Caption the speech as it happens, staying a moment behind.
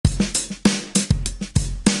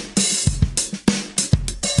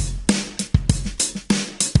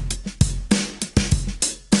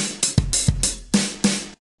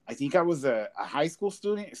think I was a high school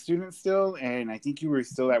student still, and I think you were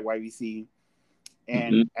still at YVC.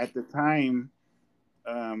 And at the time,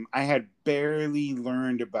 I had barely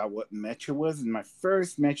learned about what Metra was. And my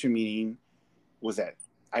first Metra meeting was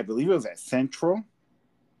I believe it was at Central.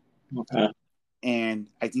 Okay. And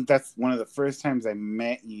I think that's one of the first times I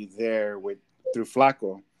met you there through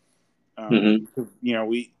Flaco. You know,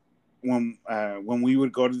 when we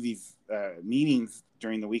would go to these meetings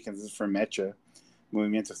during the weekends, this is for Metra,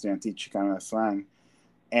 Movimiento Estudiantil Chicano de Slang.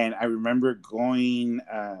 And I remember going,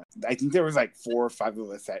 I think there was like 4 or 5 of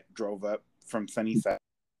us that drove up from Sunnyside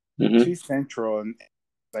to Central, and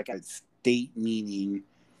like a state meeting.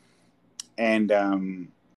 And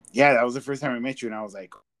yeah, that was the first time I met you, and I was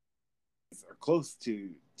like, are close to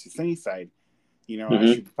Sunnyside. You know,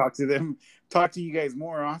 I should talk to you guys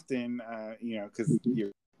more often, you know, because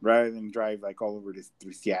you're rather than drive like all over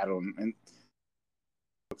through Seattle and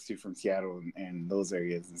folks too from Seattle and those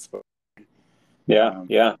areas and stuff.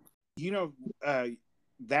 Yeah. You know,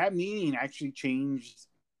 that meeting actually changed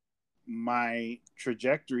my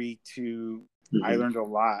trajectory to, I learned a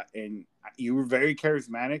lot, and you were very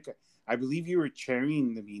charismatic. I believe you were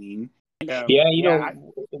chairing the meeting. You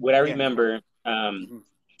know, what I remember,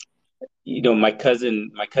 you know, my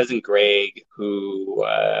cousin Greg, who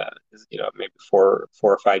is, you know, maybe 4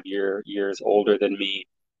 or 5 years older than me,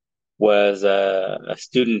 was a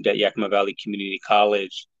student at Yakima Valley Community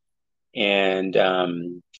College. And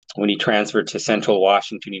when he transferred to Central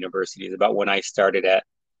Washington University, is about when I started at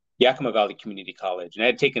Yakima Valley Community College. And I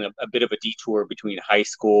had taken a bit of a detour between high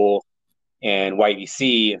school and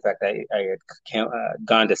YVC. In fact, I had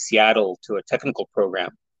gone to Seattle to a technical program,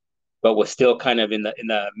 but was still kind of in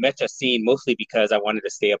the Mecha scene, mostly because I wanted to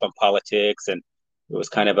stay up on politics, and it was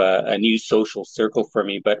kind of a new social circle for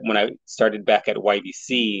me. But when I started back at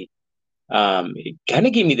YVC, it kind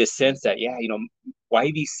of gave me this sense that, yeah, you know,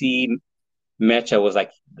 YVC Mecha was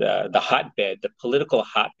like the hotbed, the political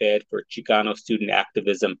hotbed for Chicano student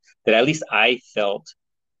activism that at least I felt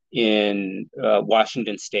in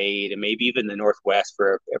Washington State and maybe even the Northwest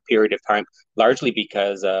for a period of time, largely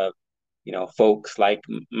because of, you know, folks like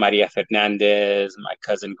Maria Fernandez, my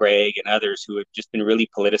cousin Greg, and others who had just been really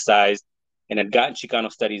politicized and had gotten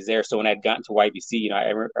Chicano studies there. So when I'd gotten to YVC, you know,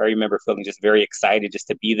 I remember feeling just very excited just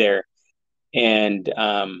to be there. And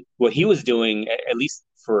what he was doing, at least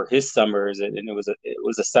for his summers, and it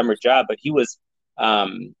was a summer job, but he was,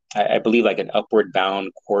 I believe, like an upward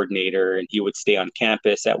bound coordinator, and he would stay on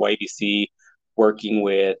campus at YVC working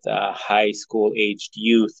with high school aged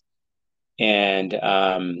youth. And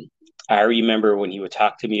I remember when he would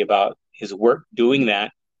talk to me about his work doing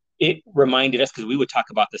that, it reminded us, because we would talk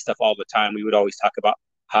about this stuff all the time. We would always talk about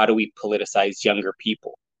how do we politicize younger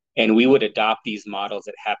people. And we would adopt these models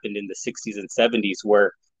that happened in the 60s and 70s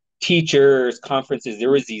where teachers, conferences,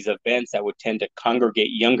 there was these events that would tend to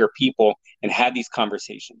congregate younger people and have these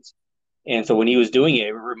conversations. And so when he was doing it,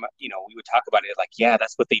 you know, we would talk about it like, yeah,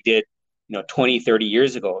 that's what they did, you know, 20, 30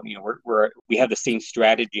 years ago. You know, we have the same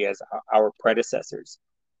strategy as our predecessors.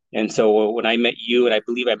 And so when I met you, and I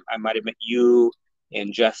believe I might have met you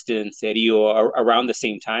and Justin Serio around the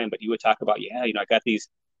same time, but he would talk about, yeah, you know, I got these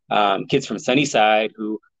kids from Sunnyside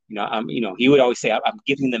who, you know, he would always say, I'm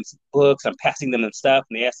giving them some books, I'm passing them and stuff,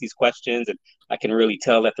 and they ask these questions, and I can really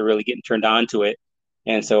tell that they're really getting turned on to it.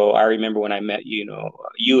 And so I remember when I met you, you know,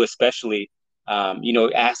 you especially, you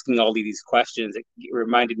know, asking all of these questions, it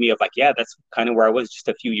reminded me of like, yeah, that's kind of where I was just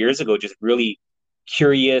a few years ago, just really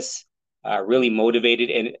curious, really motivated,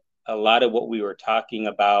 and a lot of what we were talking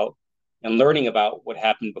about and learning about what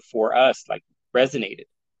happened before us, like, resonated.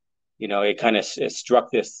 You know, it kind of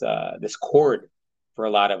struck this chord for a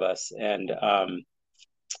lot of us, and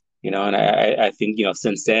you know, and I think, you know,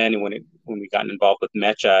 since then, when we got involved with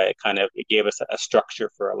Mecha, it gave us a structure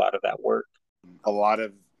for a lot of that work. A lot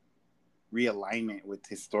of realignment with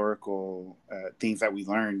historical things that we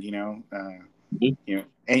learned, you know, you know,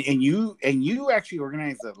 and you actually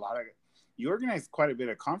organized quite a bit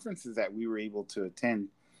of conferences that we were able to attend,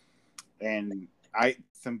 and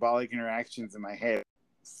symbolic interactions in my head,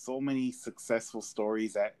 so many successful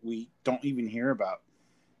stories that we don't even hear about,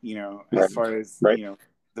 you know, as far as, you know,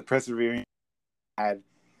 the perseverance had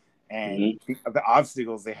and the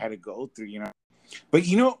obstacles they had to go through, you know. But,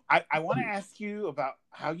 you know, I want to ask you about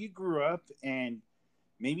how you grew up, and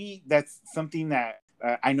maybe that's something that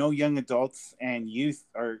I know young adults and youth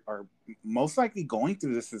are most likely going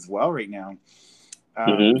through this as well right now.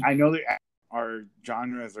 I know that our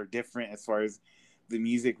genres are different as far as the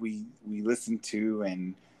music we listen to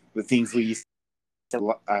and the things we used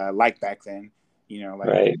to like back then, you know,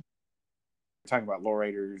 like talking about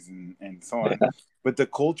lowriders and so on. But the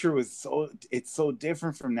culture was it's so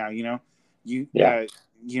different from now. You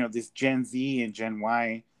this Gen Z and Gen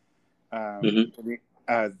Y,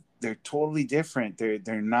 they're totally different.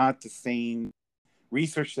 They're not the same.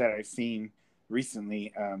 Research that I've seen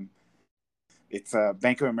recently, it's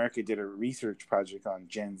Bank of America did a research project on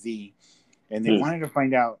Gen Z, and they wanted to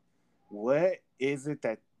find out what is it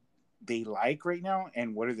that they like right now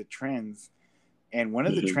and what are the trends. And one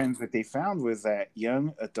of the trends that they found was that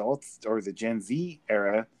young adults, or the Gen Z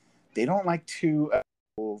era, they don't like to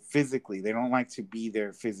physically. They don't like to be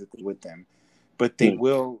there physically with them, but they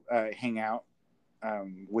will hang out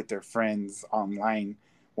with their friends online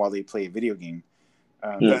while they play a video game.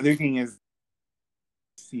 The other thing is,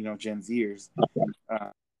 Gen Zers,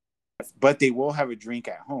 but they will have a drink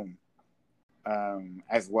at home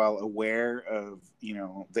as well, aware of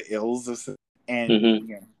the ills of, and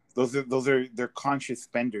they're conscious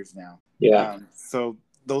spenders now. So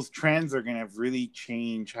those trends are going to really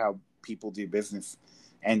change how people do business,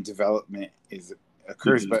 and development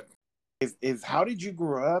occurs. But is how did you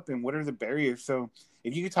grow up, and what are the barriers? So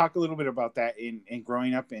if you could talk a little bit about that in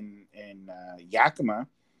growing up in Yakima.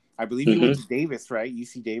 I believe you went to Davis, right?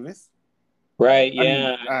 UC Davis, right?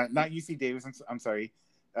 Yeah, I mean, not UC Davis. I'm sorry,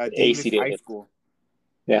 AC Davis High Davis. School.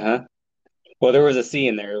 Well, there was a C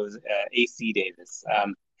in there. It was AC Davis.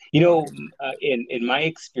 In my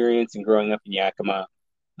experience in growing up in Yakima,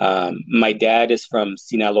 my dad is from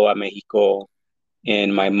Sinaloa, Mexico,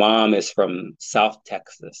 and my mom is from South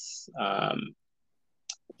Texas.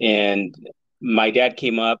 And my dad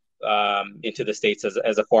came up into the States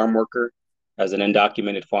as a farm worker, as an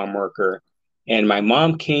undocumented farm worker. And my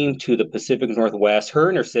mom came to the Pacific Northwest, her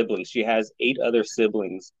and her siblings. She has 8 other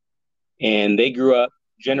siblings, and they grew up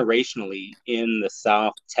generationally in the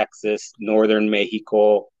South Texas, northern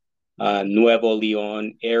Mexico, Nuevo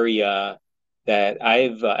Leon area that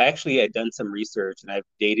I've actually had done some research, and I've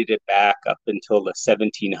dated it back up until the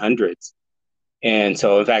 1700s. And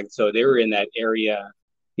so, in fact, they were in that area,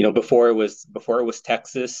 before it was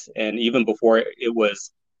Texas, and even before it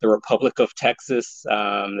was the Republic of Texas,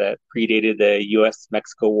 that predated the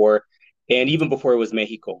U.S.-Mexico War, and even before it was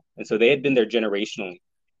Mexico. And so they had been there generationally.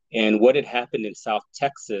 And what had happened in South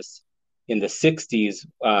Texas in the 60s,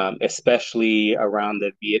 especially around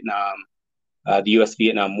the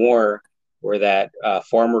U.S.-Vietnam War, were that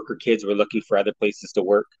farm worker kids were looking for other places to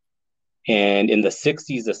work. And in the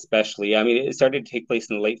 60s especially, I mean, it started to take place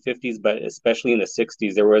in the late 50s, but especially in the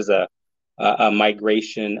 60s, there was a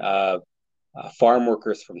migration of farm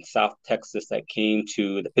workers from South Texas that came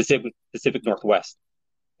to the Pacific Northwest.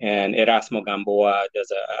 And Erasmo Gamboa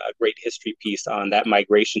does a great history piece on that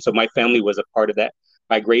migration. So my family was a part of that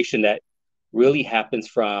migration that really happens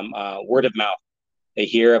from word of mouth. They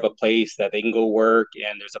hear of a place that they can go work,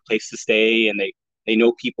 and there's a place to stay, and they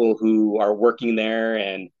know people who are working there,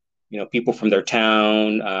 and people from their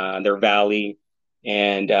town, their valley,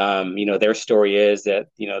 and their story is that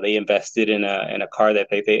they invested in a car that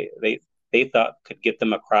they thought could get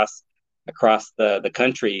them across the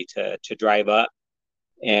country to drive up.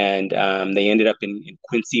 And they ended up in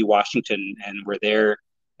Quincy, Washington, and were there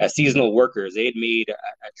as seasonal workers. They had made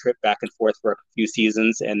a trip back and forth for a few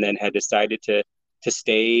seasons, and then had decided to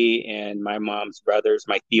stay. And my mom's brothers,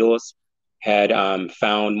 my tios, had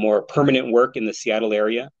found more permanent work in the Seattle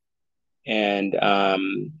area, and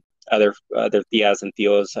other tias and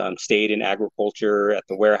tios stayed in agriculture at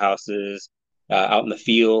the warehouses, out in the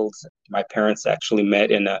fields. My parents actually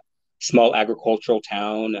met in a small agricultural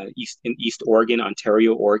town in East Oregon,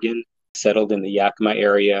 Ontario, Oregon, settled in the Yakima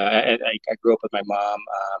area. I grew up with my mom.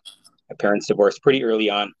 My parents divorced pretty early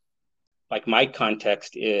on. Like, my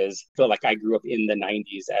context is, I feel like I grew up in the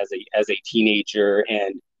 90s as a teenager,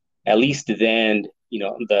 and at least then,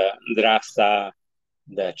 the raza,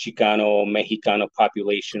 the Chicano, Mexicano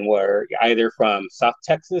population were either from South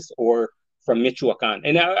Texas or from Michoacan.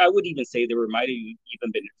 And I would even say there might have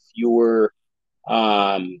even been fewer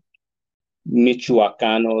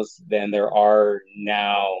Michoacanos than there are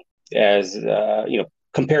now, as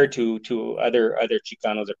compared to other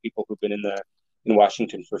Chicanos or people who've been in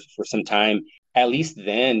Washington for some time. At least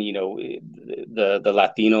then, the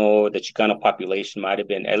Latino, the Chicano population might have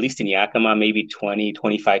been, at least in Yakima, maybe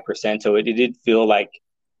 20-25%. So it did feel like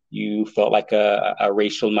you felt like a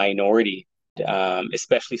racial minority,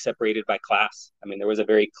 especially separated by class. I mean, there was a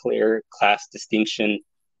very clear class distinction.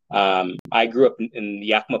 I grew up in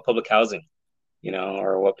Yakima public housing,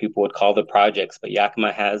 or what people would call the projects, but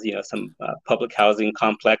Yakima has, some public housing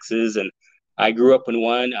complexes. And I grew up in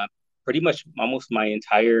one pretty much almost my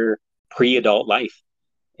entire pre-adult life.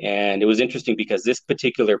 And it was interesting because this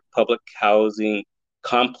particular public housing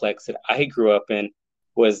complex that I grew up in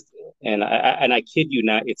was, and I kid you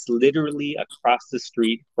not, it's literally across the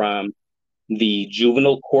street from the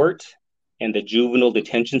juvenile court and the juvenile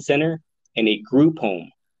detention center and a group home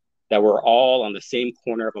that were all on the same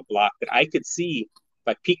corner of a block that I could see.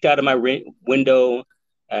 If I peeked out of my window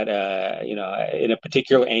at in a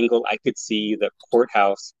particular angle, I could see the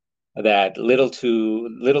courthouse that little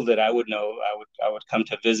that I would know. I would come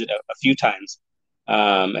to visit a few times,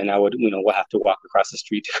 and I would we'll have to walk across the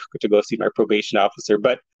street to go see my probation officer.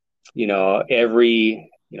 But every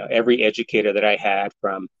educator that I had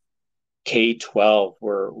from K-12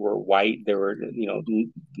 were white. There were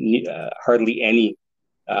hardly any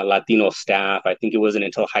Latino staff. I think it wasn't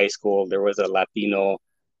until high school there was a Latino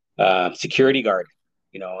security guard,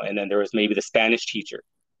 and then there was maybe the Spanish teacher.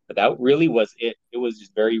 But that really was it. It was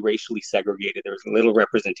just very racially segregated. There was little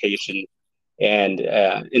representation. And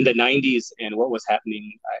in the 90s, and what was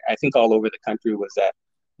happening, I think all over the country, was that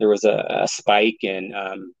there was a spike in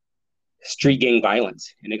street gang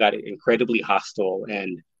violence, and it got incredibly hostile.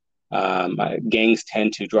 And gangs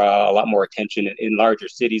tend to draw a lot more attention in larger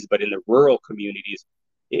cities, but in the rural communities,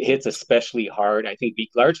 it hits especially hard, I think,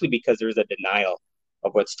 largely because there's a denial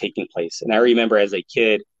of what's taking place. And I remember as a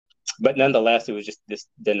kid, but nonetheless, it was just this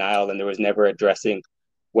denial, and there was never addressing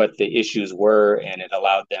what the issues were, and it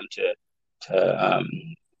allowed them to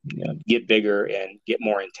get bigger and get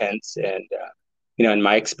more intense. And in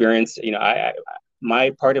my experience,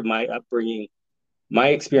 my part of my upbringing, my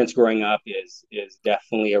experience growing up is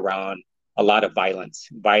definitely around a lot of violence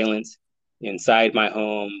inside my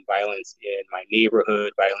home, violence in my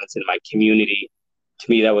neighborhood, violence in my community. To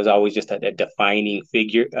me, that was always just a defining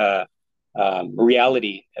figure,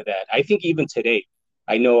 reality that I think even today,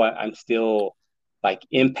 I know I'm still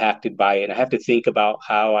impacted by it. And I have to think about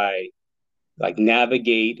how I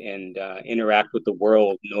navigate and interact with the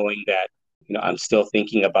world, knowing that, I'm still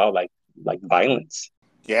thinking about violence.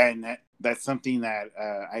 Yeah. And that's something that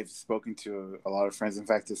I've spoken to a lot of friends. In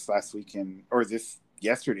fact, this last weekend or this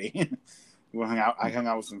yesterday, I hung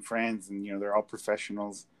out with some friends, and they're all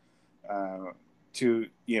professionals. Two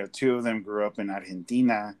of them grew up in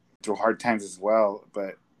Argentina through hard times as well.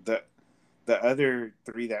 But the other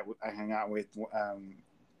three that I hung out with,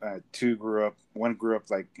 one grew up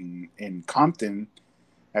in Compton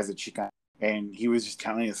as a Chicano, and he was just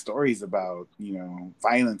telling us stories about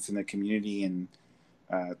violence in the community and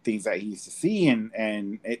things that he used to see,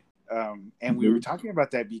 and we were talking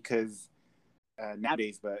about that because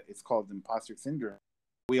nowadays, but it's called imposter syndrome.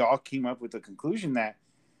 We all came up with the conclusion that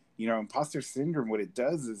imposter syndrome, what it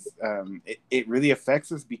does is it really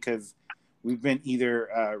affects us because we've been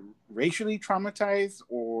either racially traumatized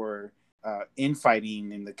or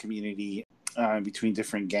infighting in the community between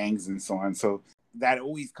different gangs and so on. So that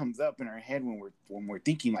always comes up in our head when we're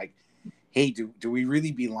thinking hey, do we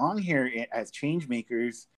really belong here as change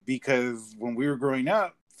makers? Because when we were growing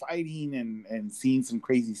up, fighting and seeing some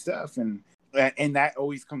crazy stuff, and that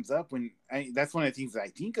always comes up that's one of the things that I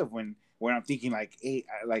think of when I'm thinking hey,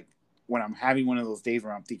 when I'm having one of those days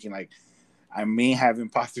where I'm thinking I may have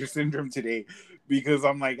imposter syndrome today, because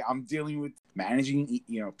I'm dealing with managing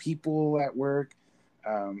people at work,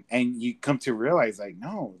 and you come to realize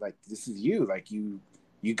no, this is you,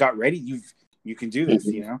 you got ready, you can do this,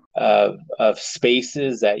 of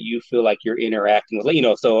spaces that you feel like you're interacting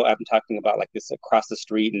with, so I'm talking about this across the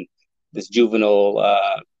street and this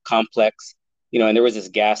juvenile complex, and there was this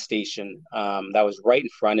gas station that was right in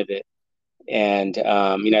front of it. And,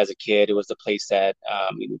 as a kid, it was a place that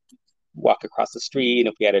you walk across the street, and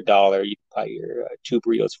if we had $1, you could buy your 2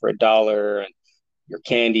 burritos for $1 and your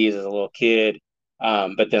candies as a little kid.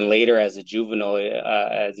 But then later as a juvenile,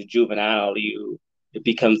 it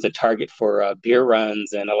becomes the target for beer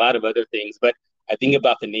runs and a lot of other things. But I think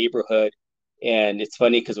about the neighborhood, and it's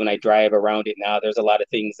funny because when I drive around it now, there's a lot of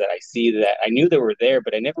things that I see that I knew they were there,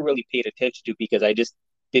 but I never really paid attention to because I just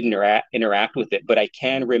didn't interact with it. But I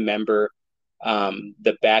can remember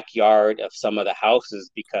the backyard of some of the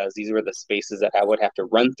houses, because these were the spaces that I would have to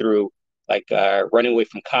run through, running away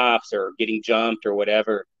from cops or getting jumped or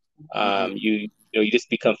whatever. You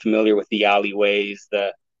just become familiar with the alleyways,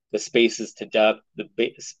 the spaces to duck, the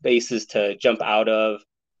spaces to jump out of.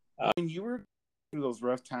 When you were through those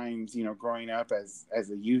rough times, growing up as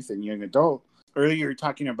a youth and young adult, earlier you were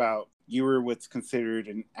talking about you were what's considered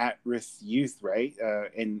an at-risk youth, right?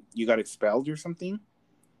 And you got expelled or something?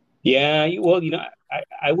 Yeah, well,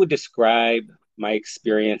 I would describe my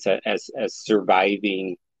experience as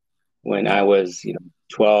surviving when I was,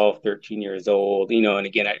 12, 13 years old, and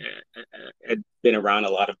again, I had been around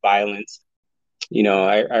a lot of violence.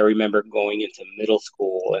 I remember going into middle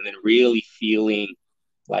school and then really feeling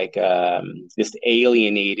like just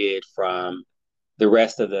alienated from the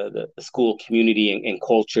rest of the school community and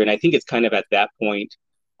culture. And I think it's kind of at that point,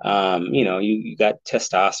 you got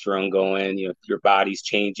testosterone going, your body's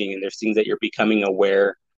changing, and there's things that you're becoming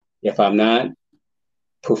aware. If I'm not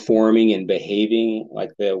performing and behaving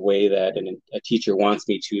like the way that a teacher wants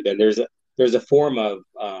me to, then there's a form of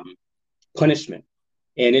punishment,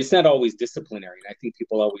 and it's not always disciplinary. And I think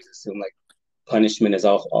people always assume like punishment is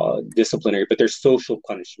all disciplinary, but there's social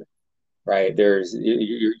punishment, right?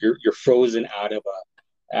 You're frozen out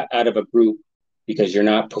of a group because you're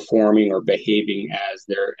not performing or behaving as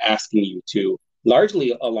they're asking you to,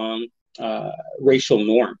 largely along racial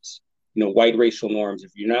norms, white racial norms.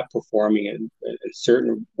 If you're not performing in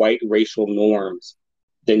certain white racial norms,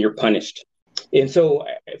 then you're punished. And so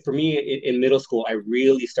for me in middle school, I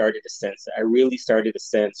really started to sense it. I really started to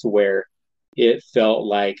sense where it felt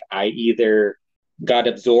like I either got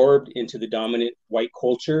absorbed into the dominant white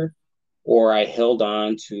culture, or I held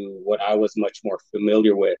on to what I was much more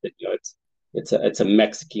familiar with. It's a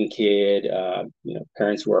Mexican kid,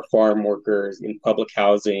 parents who are farm workers in public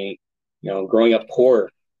housing, growing up poor,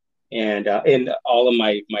 and all of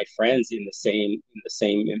my friends in the same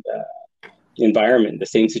environment, the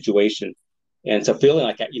same situation. And so feeling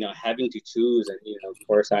like, having to choose, and, of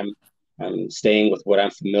course I'm staying with what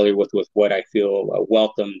I'm familiar with what I feel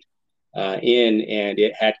welcomed in, and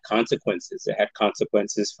it had consequences. It had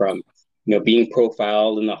consequences from, being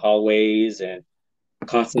profiled in the hallways and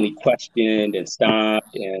constantly questioned and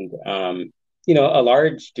stopped. And, a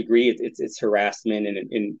large degree, it's harassment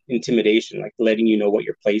and intimidation, like letting you know what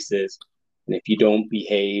your place is. And if you don't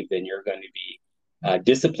behave, then you're going to be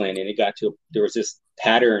disciplined. And there was this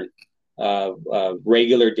pattern of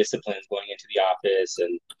regular disciplines going into the office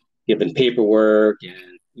and giving paperwork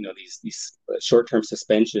and, these short-term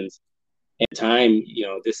suspensions. At the time,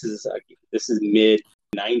 this is mid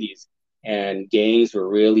 90s, and gangs were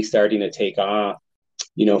really starting to take off.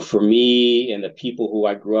 For me and the people who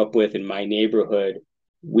I grew up with in my neighborhood,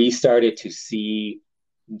 we started to see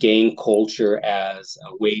gang culture as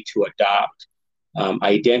a way to adopt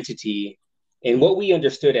identity and what we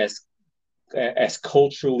understood as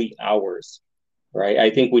culturally ours, right?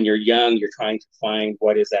 I think when you're young, you're trying to find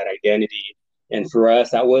what is that identity. And for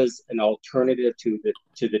us, that was an alternative to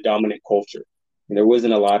the dominant culture. And there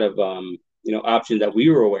wasn't a lot of options that we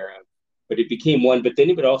were aware of, but it became one. But then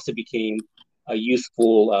it also became a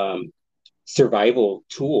useful survival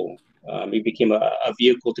tool. It became a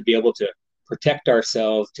vehicle to be able to protect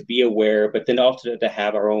ourselves, to be aware, but then also to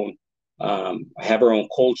have our own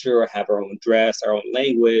culture, have our own dress, our own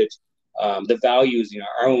language, the values,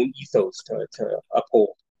 our own ethos to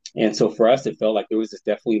uphold. And so for us, it felt like there was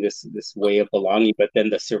definitely this way of belonging. But then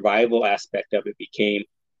the survival aspect of it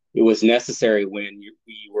was necessary when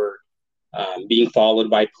we were being followed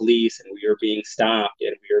by police, and we were being stopped,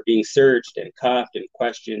 and we were being searched and cuffed and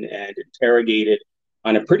questioned and interrogated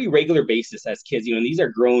on a pretty regular basis as kids. And these are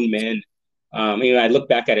grown men. I look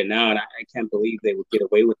back at it now, and I can't believe they would get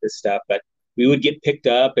away with this stuff. But we would get picked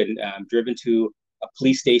up and driven to a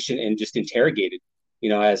police station and just interrogated,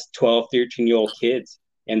 as 12, 13-year-old kids.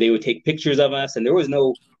 And they would take pictures of us, and there was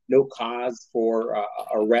no cause for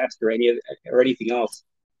arrest or anything else,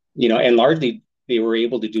 and largely they were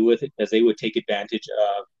able to do with it because they would take advantage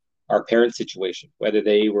of our parents' situation, whether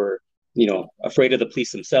they were, afraid of the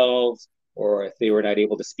police themselves, or if they were not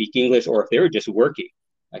able to speak English, or if they were just working.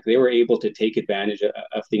 Like, they were able to take advantage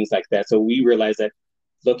of things like that. So we realized that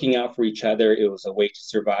looking out for each other, it was a way to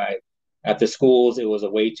survive. At the schools, it was a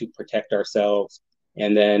way to protect ourselves.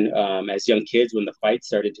 And then as young kids, when the fights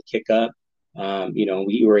started to kick up,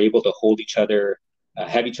 we were able to hold each other,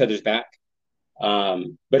 have each other's back.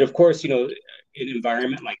 But of course, in an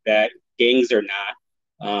environment like that, gangs are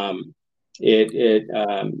not.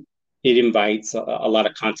 It invites a lot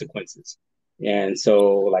of consequences. And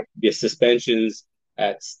so, like, the suspensions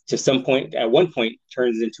at one point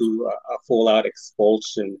turns into a full-out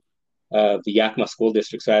expulsion of the Yakima school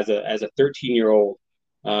district. So as a 13-year-old,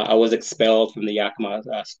 I was expelled from the Yakima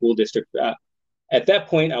school district. At that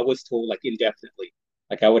point, I was told, like, indefinitely,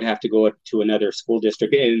 like I would have to go to another school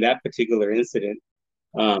district. And in that particular incident,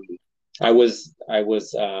 I was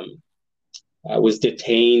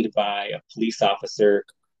detained by a police officer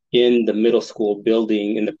in the middle school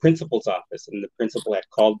building in the principal's office, and the principal had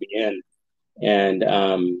called me in. And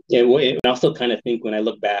I also kind of think, when I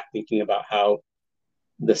look back, thinking about how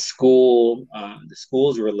the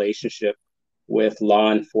school's relationship with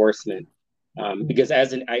law enforcement, because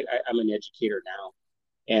I'm an educator now,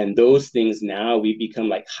 and those things now we become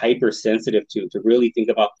like hypersensitive to really think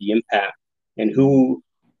about the impact and who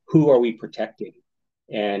are we protecting.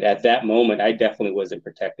 And at that moment, I definitely wasn't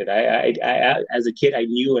protected. I as a kid, I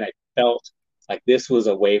knew and I felt like this was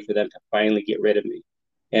a way for them to finally get rid of me.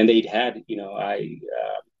 And they'd had,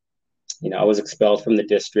 I was expelled from the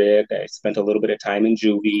district. I spent a little bit of time in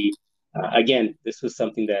juvie. Again, this was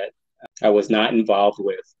something that I was not involved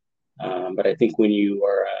with. But I think when you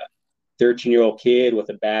are a 13-year-old kid with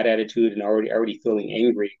a bad attitude and already feeling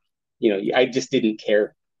angry, I just didn't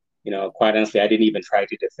care. Quite honestly, I didn't even try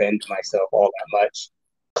to defend myself all that much,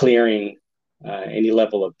 clearing any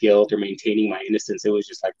level of guilt or maintaining my innocence. It was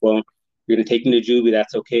just like, well, you're gonna take me to juvie.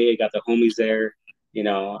 That's okay. I got the homies there.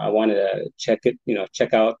 I wanted to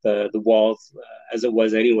check out the walls as it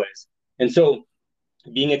was anyways. And so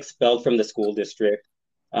being expelled from the school district,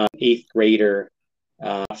 eighth grader,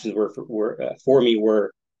 options for me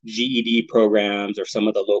were GED programs or some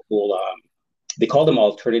of the local, they called them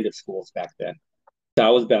alternative schools back then. So I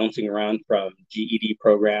was bouncing around from GED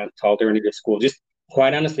program to alternative school. Just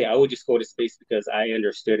quite honestly, I would just go to space because I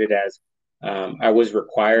understood it as I was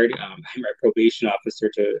required by my probation officer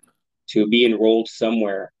to be enrolled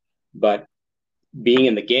somewhere. But being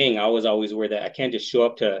in the gang, I was always aware that I can't just show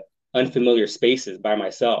up to unfamiliar spaces by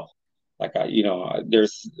myself. Like,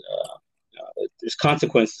 there's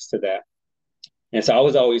consequences to that. And so I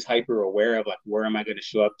was always hyper aware of like, where am I going to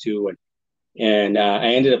show up to? And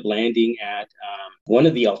I ended up landing at one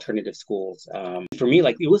of the alternative schools. For me,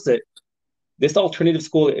 like this alternative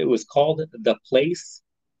school, it was called The Place.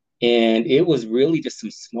 And it was really just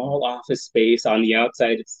some small office space on the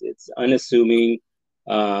outside. It's unassuming.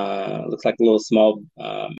 Looks like a little small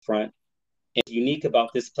front. And unique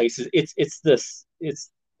about this place is it's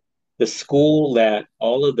the school that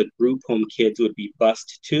all of the group home kids would be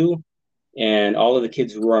bused to, and all of the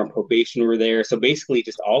kids who were on probation were there. So basically,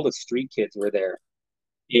 just all the street kids were there,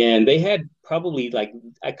 and they had probably like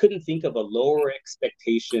I couldn't think of a lower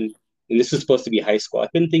expectation. And this was supposed to be high school. I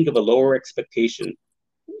couldn't think of a lower expectation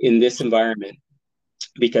in this environment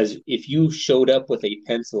because if you showed up with a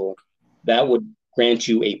pencil, that would grant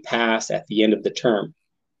you a pass at the end of the term.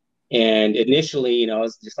 And initially, I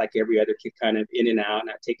was just like every other kid, kind of in and out,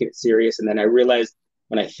 not taking it serious. And then I realized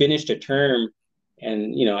when I finished a term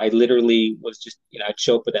and, I literally was just, I'd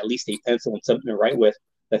show up with at least a pencil and something to write with,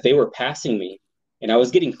 that they were passing me and I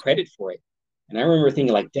was getting credit for it. And I remember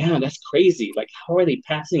thinking like, damn, that's crazy. Like, how are they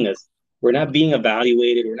passing us? We're not being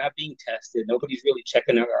evaluated. We're not being tested. Nobody's really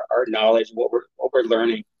checking our knowledge, what we're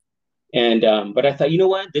learning. And, but I thought, you know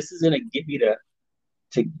what, this is going to get me to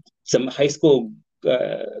some high school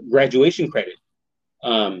graduation credit.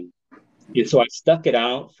 And so I stuck it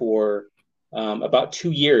out for about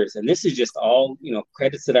 2 years. And this is just all,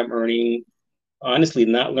 credits that I'm earning, honestly,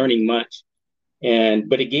 not learning much.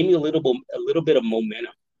 But it gave me a little bit of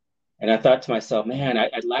momentum. And I thought to myself, man,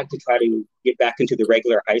 I'd like to try to get back into the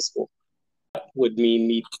regular high school. That would mean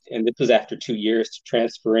me, and this was after 2 years, to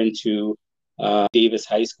transfer into Davis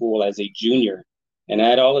High School as a junior. And I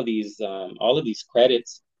had all of these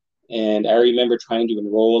credits. And I remember trying to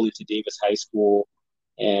enroll into Davis High School,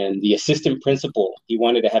 and the assistant principal, he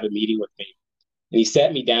wanted to have a meeting with me. And he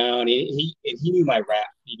sat me down, and he knew my rap.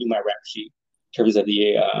 He knew my rap sheet in terms of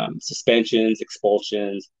the suspensions,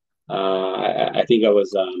 expulsions. I think I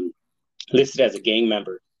was listed as a gang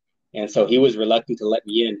member. And so he was reluctant to let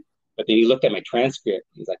me in. But then he looked at my transcript.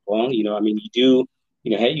 He's like, well, you do,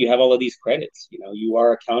 hey, you have all of these credits. You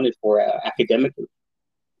are accounted for academically.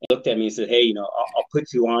 He looked at me and said, hey, I'll put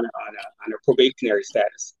you on a probationary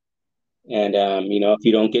status. And, if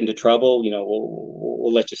you don't get into trouble,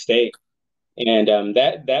 we'll let you stay. And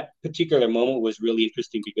that particular moment was really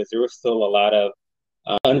interesting because there was still a lot of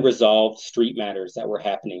unresolved street matters that were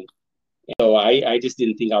happening. And so I just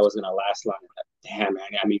didn't think I was going to last long. Damn, man.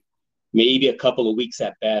 I mean, maybe a couple of weeks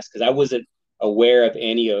at best, because I wasn't aware of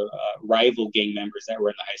any rival gang members that were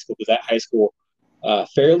in the high school, because that high school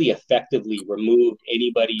fairly effectively removed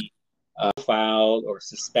anybody filed or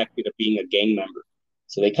suspected of being a gang member.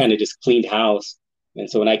 So they kind of just cleaned house. And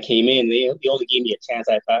so when I came in, they only gave me a chance.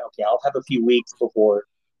 I thought, okay, I'll have a few weeks before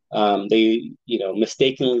they,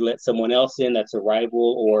 mistakenly let someone else in that's a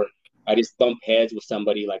rival, or I just bump heads with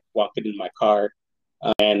somebody like walking in my car.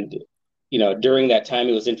 And during that time,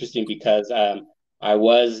 it was interesting because I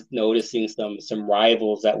was noticing some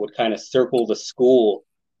rivals that would kind of circle the school.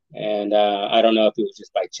 And I don't know if it was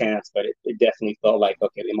just by chance, but it definitely felt like,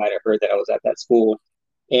 okay, they might have heard that I was at that school.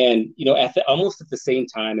 And, almost at the same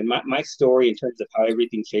time, and my story in terms of how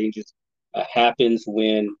everything changes happens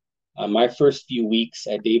when my first few weeks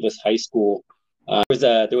at Davis High School,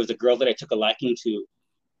 there was a girl that I took a liking to.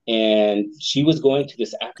 And she was going to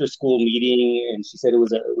this after school meeting, and she said it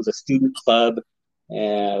was a student club,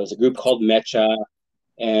 and it was a group called Petra.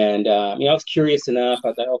 And I was curious enough.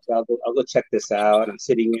 I thought, okay, I'll go check this out. I'm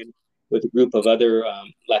sitting in with a group of other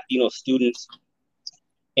Latino students,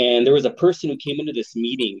 and there was a person who came into this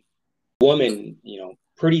meeting, woman,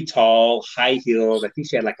 pretty tall, high heels. I think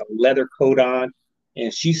she had like a leather coat on,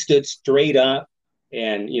 and she stood straight up,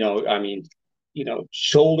 and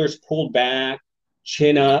shoulders pulled back,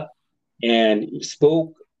 chin up, and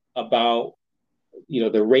spoke about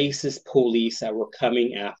the racist police that were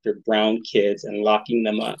coming after brown kids and locking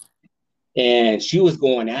them up. And she was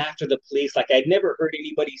going after the police like I'd never heard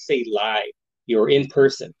anybody say live or in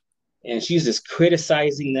person. And she's just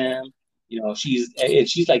criticizing them. She's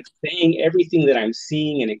like saying everything that I'm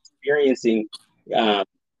seeing and experiencing. The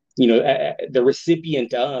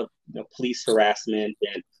recipient of police harassment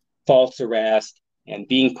and false arrest and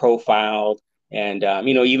being profiled, and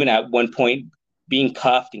even at one point being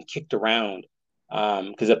cuffed and kicked around,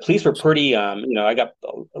 because the police were pretty. I got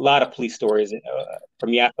a lot of police stories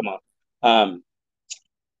from Yakima.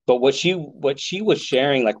 But what she was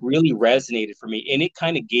sharing like really resonated for me, and it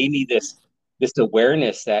kind of gave me this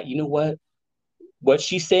awareness that what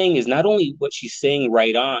she's saying is not only what she's saying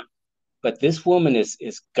right on, but this woman is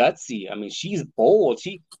gutsy. I mean, she's bold.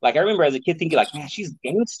 I remember as a kid thinking like, man, she's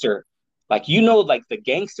gangster. Like, like the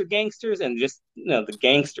gangsters and just the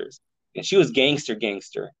gangsters. And she was gangster.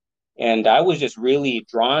 And I was just really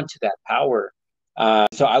drawn to that power.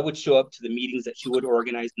 So I would show up to the meetings that she would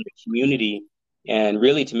organize in the community. And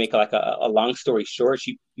really, to make like a long story short,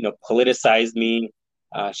 she politicized me.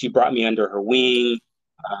 She brought me under her wing.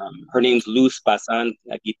 Her name's Luz Bazan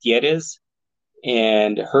Gutierrez,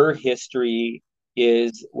 and her history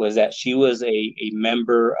was that she was a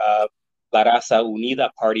member of La Raza Unida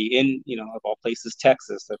party in of all places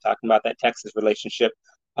Texas. So talking about that Texas relationship,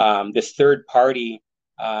 this third party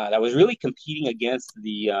that was really competing against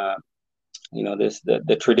the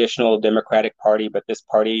traditional Democratic Party, but this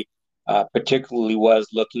party particularly was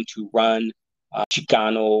looking to run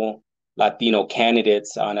Chicano Latino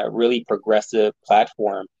candidates on a really progressive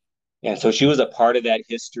platform. And so she was a part of that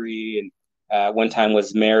history, and one time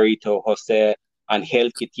was married to Jose Angel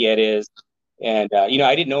Gutierrez. And,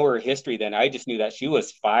 I didn't know her history then. I just knew that she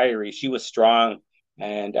was fiery, she was strong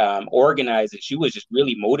and organized, and she was just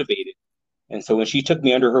really motivated. And so when she took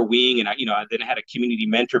me under her wing, and I then I had a community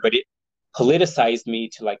mentor, but it politicized me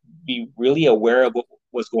to like be really aware of what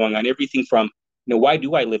was going on. Everything from, why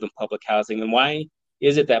do I live in public housing, and why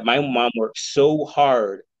is it that my mom worked so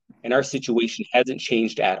hard and our situation hasn't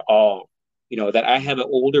changed at all? That I have an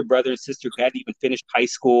older brother and sister who hadn't even finished high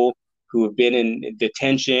school, who have been in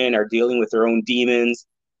detention, are dealing with their own demons.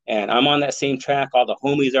 And I'm on that same track. All the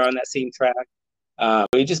homies are on that same track.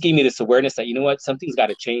 It just gave me this awareness that, something's got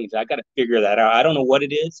to change. I got to figure that out. I don't know what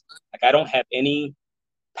it is. Like, I don't have any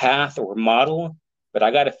path or model, but I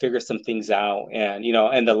got to figure some things out. And,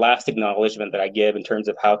 and the last acknowledgement that I give in terms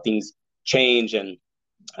of how things change, and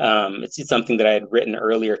it's something that I had written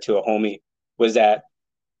earlier to a homie, was that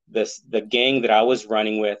the gang that I was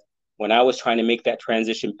running with, when I was trying to make that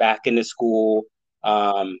transition back into school,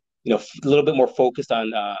 a little bit more focused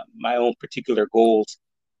on my own particular goals,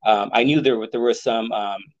 I knew there was some,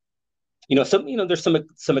 there's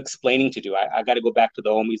some explaining to do. I got to go back to the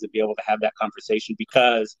homies and be able to have that conversation,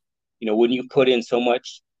 because, when you put in so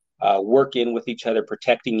much work in with each other,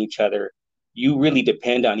 protecting each other, you really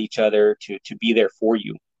depend on each other to be there for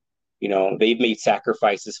you. They've made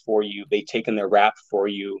sacrifices for you. They've taken their rap for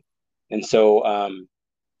you. And so, I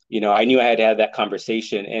knew I had to have that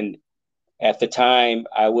conversation. And at the time,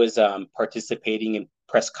 I was participating in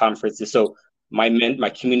press conferences. So my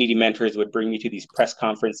community mentors would bring me to these press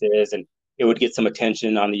conferences, and it would get some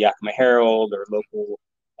attention on the Yakima Herald or local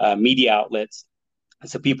media outlets. And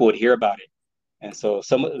so people would hear about it. And so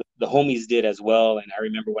some of the homies did as well. And I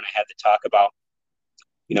remember when I had to talk about,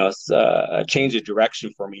 a change of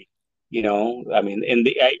direction for me. And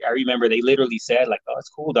I remember they literally said like, "Oh, it's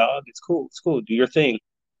cool, dog. It's cool. Do your thing."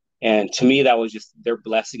 And to me, that was just their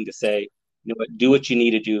blessing to say, do what you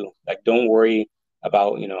need to do. Like, don't worry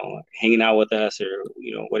about, hanging out with us, or,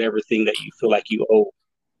 whatever thing that you feel like you owe.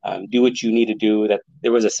 Do what you need to do. That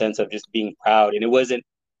there was a sense of just being proud. And I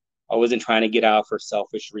wasn't trying to get out for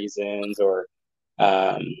selfish reasons or,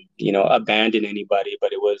 abandon anybody,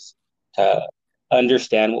 but it was to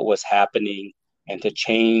understand what was happening and to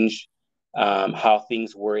change how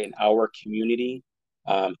things were in our community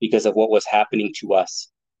because of what was happening to us.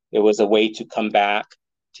 It was a way to come back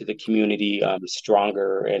to the community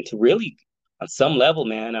stronger, and to really, on some level,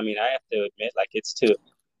 man, I mean, I have to admit, like, it's to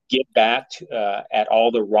get back to, at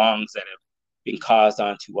all the wrongs that have been caused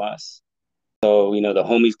onto us. So, the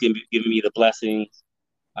homies giving me the blessings,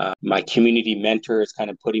 My community mentors kind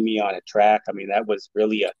of putting me on a track. I mean, that was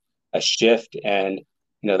really a shift. And,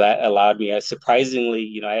 that allowed me,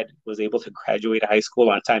 surprisingly, I was able to graduate high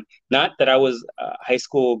school on time. Not that I was high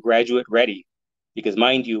school graduate ready, because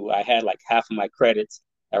mind you, I had like half of my credits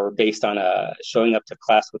that were based on showing up to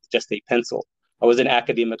class with just a pencil. I wasn't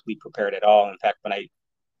academically prepared at all. In fact, when I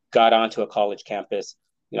got onto a college campus,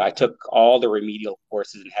 I took all the remedial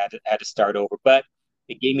courses and had to start over. But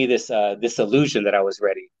it gave me this illusion that I was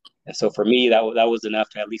ready, and so for me, that was enough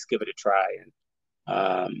to at least give it a try. And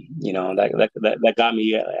that got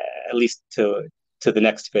me at least to the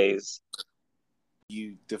next phase.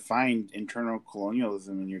 You defined internal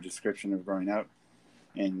colonialism in your description of growing up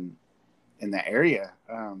in that area.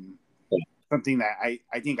 Something that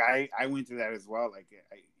I think I went through that as well. Like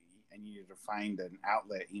I needed to find an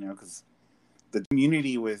outlet, because the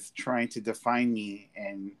community was trying to define me,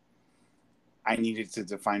 and I needed to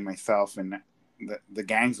define myself, and the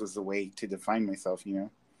gangs was the way to define myself,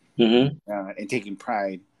 Mm-hmm. And taking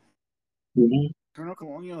pride. Mm-hmm. Internal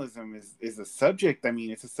colonialism is a subject. I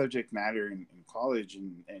mean, it's a subject matter in college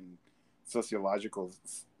and sociological,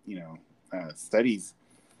 studies.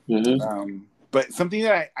 Mm-hmm. But something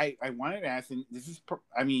that I wanted to ask, and this is,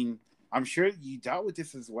 I'm sure you dealt with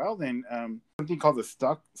this as well. Then something called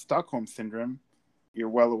the Stockholm syndrome. You're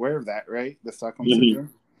well aware of that, right? The Stockholm Mm-hmm.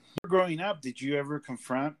 syndrome. Growing up, did you ever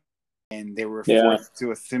confront and they were Yeah. forced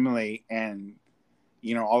to assimilate and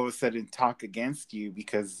all of a sudden talk against you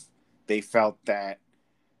because they felt that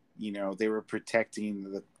they were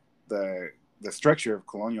protecting the structure of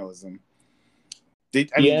colonialism? Did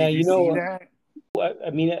you see that? I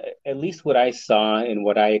mean, at least what I saw and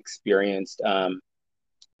what I experienced,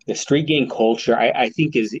 the street gang culture, I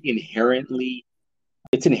think is inherently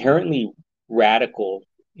radical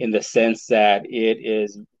in the sense that it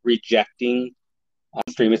is rejecting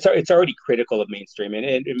mainstream. It's already critical of mainstream,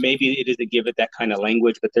 and maybe it isn't give it that kind of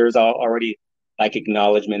language, but there's already like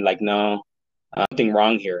acknowledgement, like no, something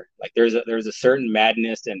wrong here. Like there's a certain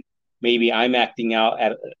madness, and maybe I'm acting out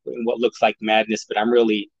in what looks like madness, but I'm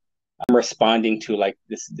responding to like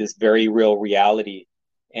this very real reality.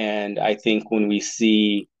 And I think when we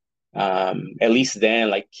see at least then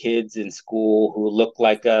like kids in school who look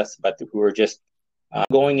like us but who are just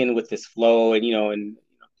going in with this flow, and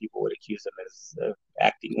people would accuse them as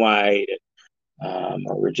acting white,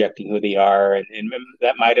 or rejecting who they are, and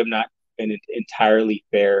that might have not been entirely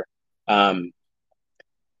fair.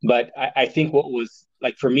 But I think what was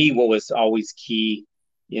like for me, what was always key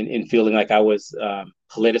in feeling like I was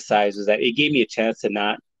politicized was that it gave me a chance to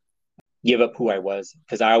not give up who I was,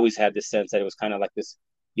 because I always had this sense that it was kind of like this,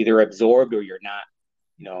 either absorbed or you're not.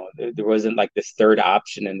 There wasn't like this third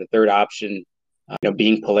option, and the third option,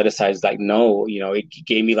 being politicized, like no, it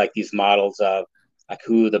gave me like these models of like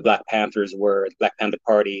who the Black Panthers were, the Black Panther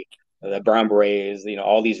Party, the Brown Berets,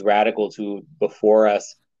 all these radicals who before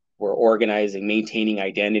us were organizing, maintaining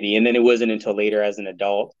identity. And then it wasn't until later as an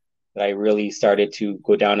adult that I really started to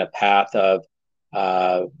go down a path of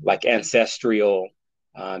like ancestral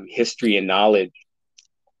history and knowledge.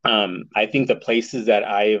 I think the places that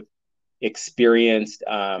I've experienced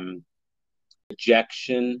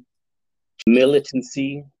rejection,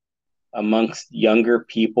 militancy amongst younger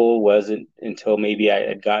people wasn't until maybe I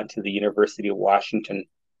had gotten to the University of Washington.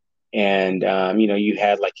 And, you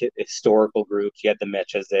had like historical groups, you had the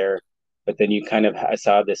mechas there, but then I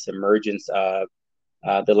saw this emergence of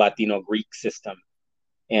the Latino Greek system.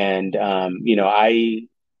 And, I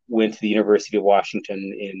went to the University of Washington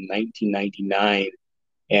in 1999.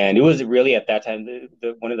 And it was really at that time,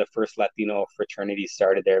 one of the first Latino fraternities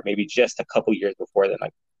started there, maybe just a couple years before then,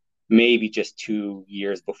 like maybe just 2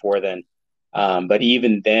 years before then. But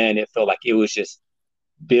even then, it felt like it was just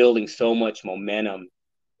building so much momentum.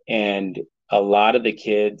 And a lot of the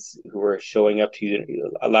kids who were showing up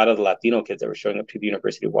a lot of the Latino kids that were showing up to the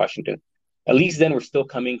University of Washington, at least then were still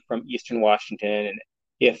coming from Eastern Washington. And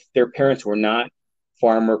if their parents were not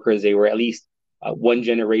farm workers, they were at least one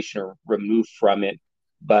generation removed from it.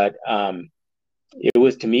 But to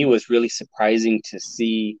me, it was really surprising to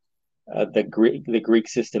see the Greek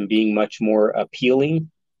system being much more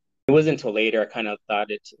appealing. It wasn't until later I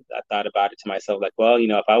thought about it to myself, like, well,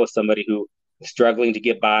 if I was somebody who was struggling to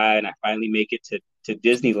get by and I finally make it to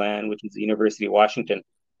Disneyland, which is the University of Washington,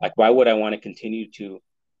 like, why would I want to continue to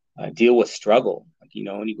deal with struggle? Like,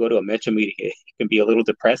 when you go to a Metro meeting, it can be a little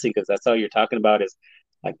depressing because that's all you're talking about is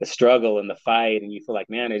like the struggle and the fight, and you feel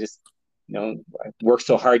like, man, I worked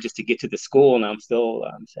so hard just to get to the school, and I feel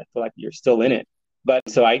like you're still in it. But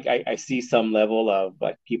so I see some level of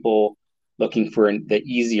like people looking for the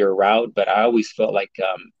easier route, but I always felt like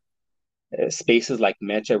spaces like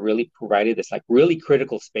Mecha really provided this like really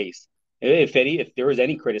critical space. If there was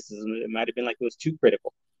any criticism, it might have been like it was too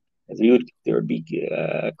critical. There would be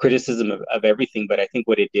criticism of everything, but I think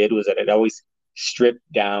what it did was that it always stripped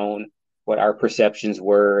down what our perceptions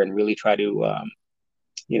were and really try to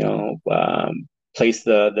place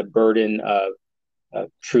the burden of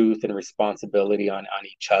truth and responsibility on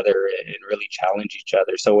each other and really challenge each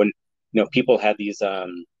other. So when people had these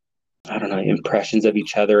I don't know, impressions of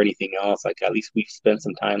each other or anything else, like at least we've spent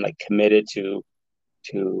some time like committed to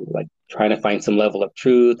like trying to find some level of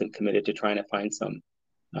truth and committed to trying to find some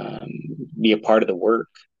be a part of the work.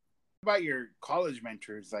 What about your college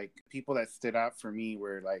mentors? Like people that stood out for me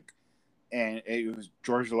were like, and it was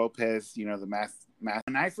George Lopez, the math.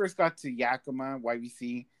 When I first got to Yakima,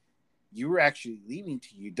 YVC, you were actually leaving to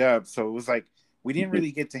UW. So it was like, we didn't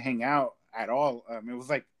really get to hang out at all. It was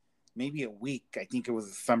like maybe a week. I think it was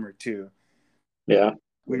a summer too. Yeah.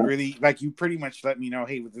 We really, like, you pretty much let me know,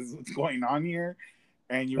 hey, this is what's going on here.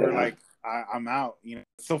 And you were like, I'm out,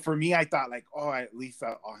 So for me, I thought like, oh, at least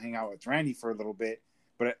I'll hang out with Randy for a little bit.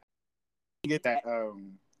 But I didn't get that,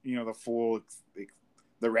 the full,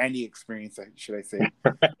 the Randy experience, should I say.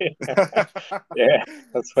 Yeah,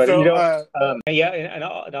 that's funny. So, yeah, and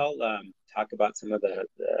I'll talk about some of the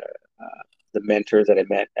mentors that I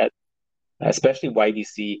met at, especially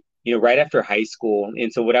YVC, right after high school.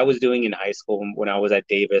 And so what I was doing in high school when I was at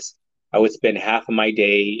Davis, I would spend half of my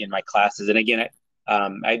day in my classes. And again,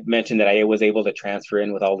 I mentioned that I was able to transfer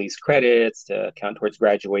in with all these credits to count towards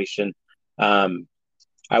graduation.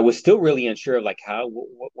 I was still really unsure of like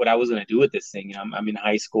what I was going to do with this thing. I'm in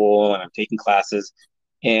high school and I'm taking classes,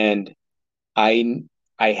 and I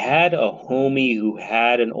had a homie who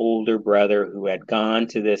had an older brother who had gone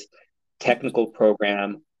to this technical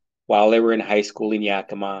program while they were in high school in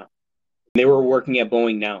Yakima. They were working at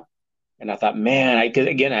Boeing now. And I thought, man, I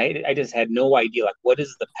just had no idea, like, what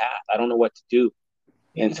is the path? I don't know what to do.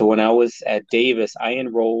 And so when I was at Davis, I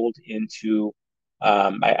enrolled into,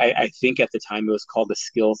 I think at the time it was called the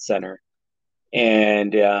Skills Center.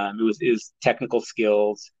 And it was technical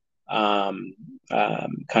skills, kind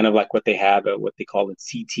of like what they have, what they call it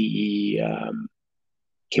CTE,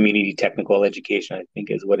 community technical education, I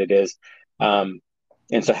think is what it is.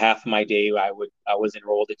 And so half of my day, I was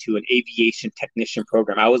enrolled into an aviation technician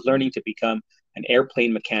program. I was learning to become an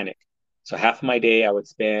airplane mechanic. So half of my day I would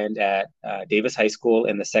spend at Davis High School,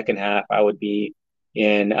 and the second half I would be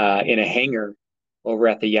in a hangar over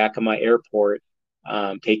at the Yakima Airport,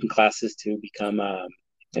 taking classes to become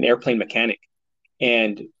an airplane mechanic.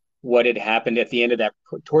 And what had happened at the end of that,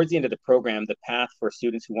 towards the end of the program, the path for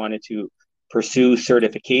students who wanted to pursue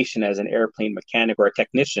certification as an airplane mechanic or a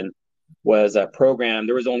technician was a program.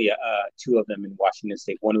 There was only two of them in Washington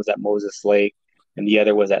State. One was at Moses Lake, and the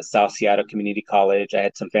other was at South Seattle Community College. I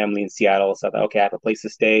had some family in Seattle, so I thought, okay, I have a place to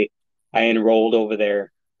stay. I enrolled over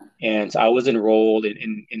there, and so I was enrolled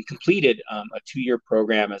and completed a 2-year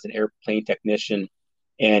program as an airplane technician.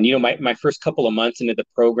 And my first couple of months into the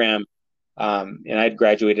program, and I'd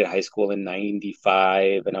graduated high school in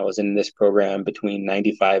 '95, and I was in this program between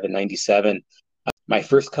 '95 and '97. My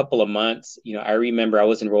first couple of months, I remember I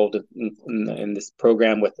was enrolled in this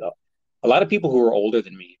program with a lot of people who were older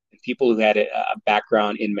than me, and people who had a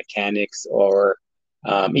background in mechanics or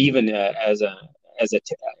even as a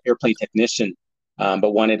airplane technician,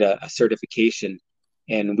 but wanted a certification.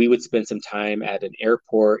 And we would spend some time at an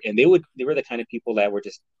airport, and they were the kind of people that were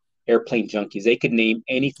just airplane junkies. They could name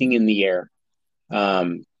anything in the air.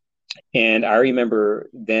 And I remember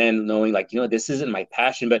then knowing like, this isn't my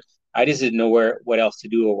passion, but I just didn't know what else to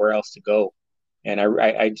do or where else to go. And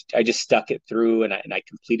I just stuck it through, and I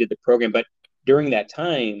completed the program. But during that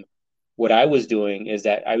time, what I was doing is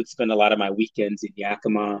that I would spend a lot of my weekends in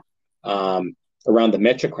Yakima, around the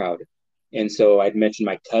Petra crowd. And so I'd mentioned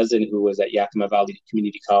my cousin who was at Yakima Valley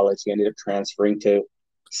Community College. He ended up transferring to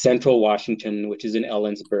Central Washington, which is in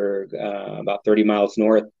Ellensburg, about 30 miles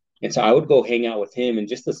north. And so I would go hang out with him in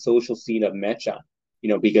just the social scene of Mecha,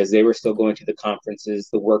 because they were still going to the conferences,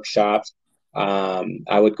 the workshops.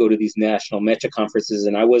 I would go to these national Mecha conferences,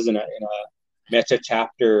 and I was in a Mecha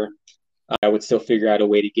chapter. I would still figure out a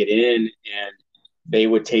way to get in, and they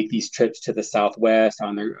would take these trips to the Southwest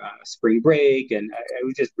on their spring break. And I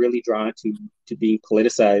was just really drawn to being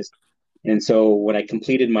politicized. And so when I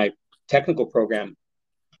completed my technical program,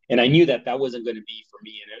 and I knew that wasn't going to be for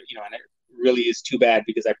me, and it really is too bad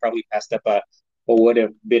because I probably passed up what would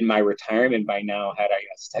have been my retirement by now had I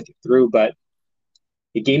stuck it through. But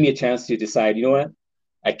it gave me a chance to decide, what,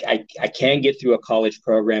 I can get through a college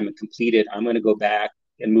program and complete it. I'm going to go back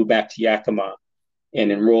and move back to Yakima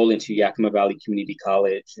and enroll into Yakima Valley Community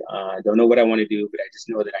College. I don't know what I want to do, but I just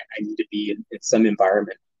know that I need to be in some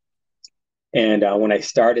environment. And when I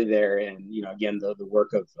started there, and again, the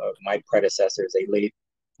work of my predecessors, they laid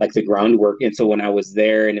like the groundwork. And so when I was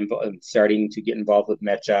there and starting to get involved with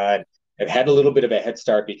Mecha, I've had a little bit of a head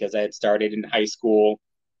start because I had started in high school,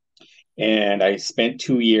 and I spent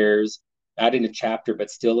 2 years not in a chapter, but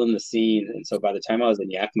still in the scene. And so by the time I was in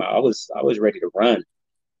Yakima, I was ready to run.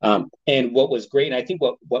 And what was great, and I think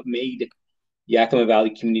what made Yakima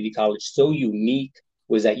Valley Community College so unique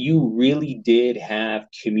was that you really did have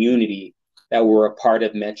community that were a part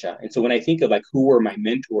of Mecha. And so when I think of like who were my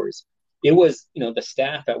mentors, it was the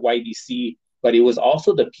staff at YVC, but it was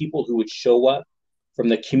also the people who would show up from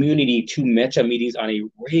the community to Mecha meetings on a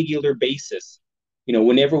regular basis.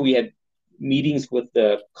 Whenever we had meetings with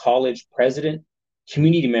the college president,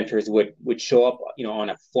 community mentors would show up on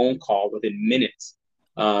a phone call within minutes.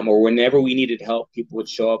 Or whenever we needed help, people would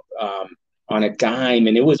show up on a dime,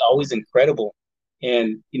 and it was always incredible.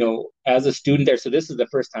 And as a student there, so this is the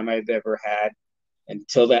first time I've ever had,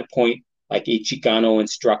 until that point, like a Chicano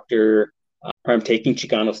instructor, or I'm taking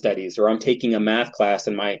Chicano studies, or I'm taking a math class,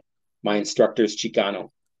 and my instructor's Chicano.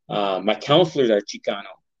 My counselors are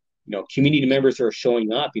Chicano. Community members who are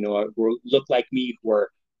showing up, look like me, who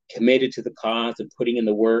are committed to the cause and putting in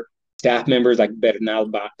the work. Staff members like Bernal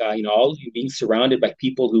Baca, all being surrounded by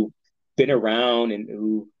people who've been around and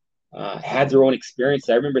who had their own experiences.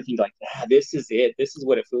 I remember thinking like, this is it. This is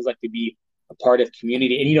what it feels like to be a part of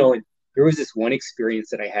community. And, there was this one experience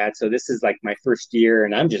that I had. So this is like my first year,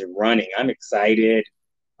 and I'm just running. I'm excited.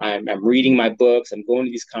 I'm reading my books. I'm going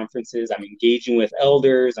to these conferences. I'm engaging with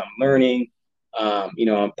elders. I'm learning.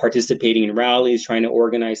 I'm participating in rallies, trying to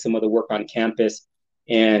organize some of the work on campus.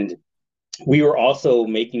 And we were also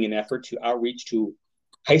making an effort to outreach to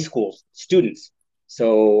high school students.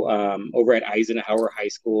 So over at Eisenhower High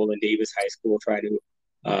School and Davis High School, try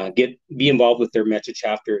to be involved with their Mecha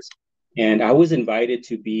chapters. And I was invited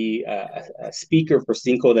to be a speaker for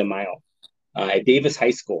Cinco de Mayo at Davis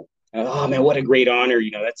High School. And, oh man, what a great honor!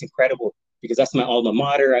 That's incredible because that's my alma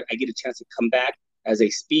mater. I get a chance to come back as a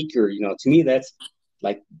speaker. To me, that's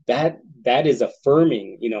like that is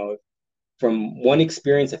affirming. From one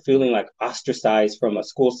experience of feeling like ostracized from a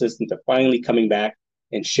school system to finally coming back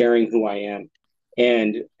and sharing who I am.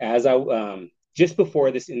 And as I just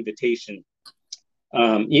before this invitation,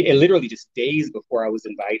 it literally just days before I was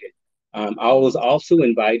invited, I was also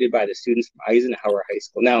invited by the students from Eisenhower High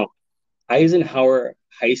School. Now, Eisenhower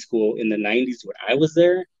High School in the 90s when I was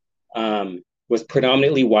there was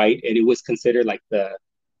predominantly white, and it was considered like the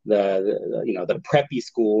preppy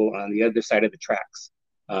school on the other side of the tracks.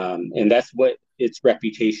 And that's what its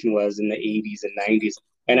reputation was in the 80s and 90s.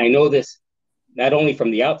 And I know this not only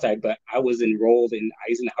from the outside, but I was enrolled in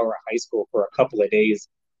Eisenhower High School for a couple of days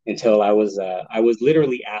until I was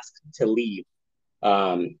literally asked to leave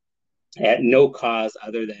at no cause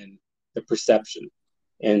other than the perception.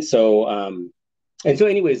 And so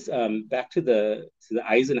anyways, back to the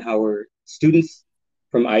Eisenhower students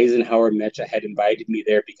from Eisenhower Mecha had invited me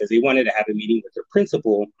there because they wanted to have a meeting with their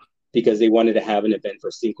principal because they wanted to have an event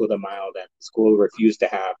for Cinco de Mayo that the school refused to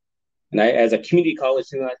have. And I, as a community college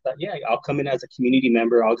student, I thought, yeah, I'll come in as a community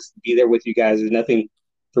member. I'll just be there with you guys. There's nothing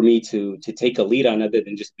for me to take a lead on other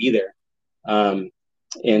than just be there.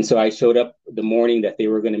 And so I showed up the morning that they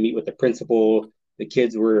were going to meet with the principal. The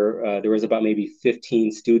kids were, there was about maybe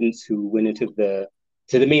 15 students who went into the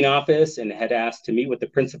main office and had asked to meet with the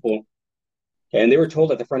principal. And they were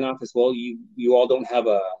told at the front office, well, you all don't have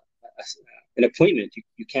an appointment.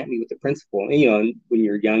 You can't meet with the principal. And, when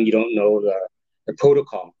you're young, you don't know the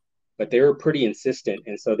protocol. But they were pretty insistent.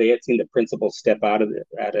 And so they had seen the principal step out of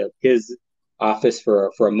his office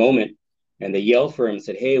for a moment. And they yelled for him and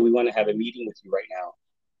said, hey, we want to have a meeting with you right now.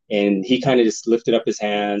 And he kind of just lifted up his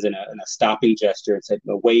hands in a stopping gesture and said,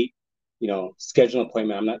 no, wait, schedule an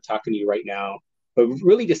appointment. I'm not talking to you right now. But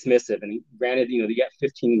really dismissive. And granted, they got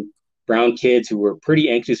 15 brown kids who were pretty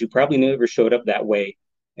anxious, who probably never showed up that way.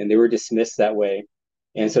 And they were dismissed that way.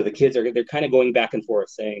 And so the kids they're kind of going back and forth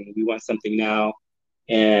saying, we want something now.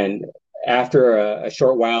 And after a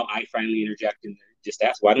short while, I finally interjected and just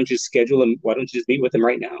asked, why don't you schedule him? Why don't you just meet with him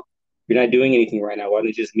right now? You're not doing anything right now. Why don't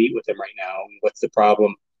you just meet with him right now? What's the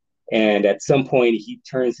problem? And at some point, he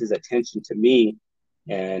turns his attention to me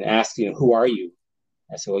and asks, who are you?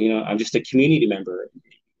 I said, well, I'm just a community member.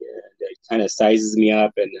 It kind of sizes me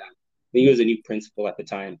up. And he was a new principal at the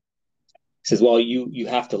time. He says, well, you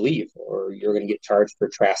have to leave or you're going to get charged for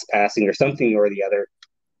trespassing or something or the other.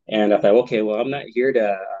 And I thought, okay, well, I'm not here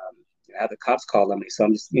to have the cops called on me. So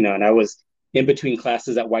I'm just, and I was in between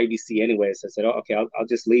classes at YVC anyway. So I said, oh, okay, I'll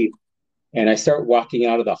just leave. And I start walking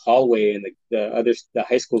out of the hallway, and the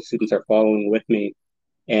high school students are following with me.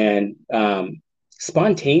 And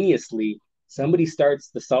spontaneously, somebody starts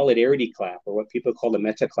the solidarity clap, or what people call the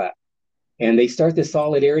Mecha clap. And they start the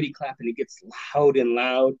solidarity clap, and it gets loud and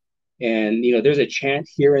loud. And, there's a chant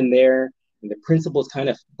here and there. And the principal's kind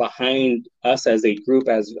of behind us as a group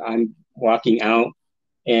as I'm walking out.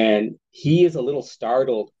 And he is a little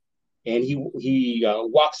startled. And he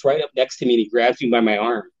walks right up next to me, and he grabs me by my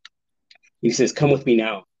arm. He says, "Come with me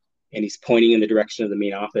now." And he's pointing in the direction of the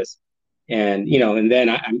main office. And then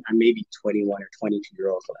I'm maybe 21 or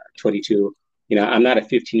 22-year-old, 22. I'm not a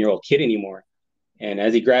 15-year-old kid anymore. And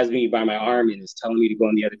as he grabs me by my arm and is telling me to go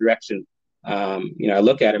in the other direction, I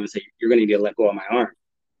look at him and say, "You're going to need to let go of my arm."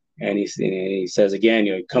 And he says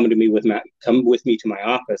again, "Come with me to my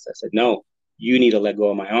office." I said, "No, you need to let go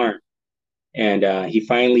of my arm." And he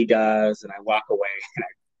finally does, and I walk away,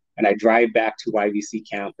 and I drive back to YVC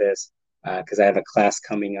campus because I have a class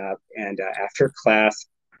coming up. And after class,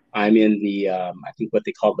 I'm in the I think what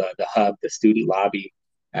they call the hub, the student lobby,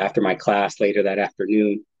 after my class later that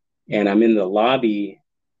afternoon. And I'm in the lobby,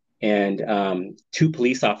 and two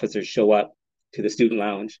police officers show up to the student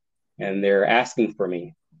lounge, and they're asking for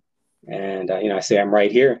me. And I say, "I'm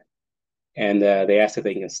right here." And they ask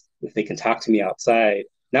if they can talk to me outside.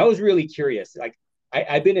 And I was really curious. Like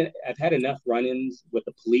I've had enough run-ins with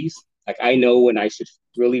the police. Like I know when I should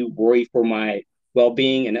really worry for my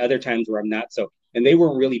well-being, and other times where I'm not. So, and they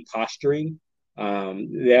weren't really posturing.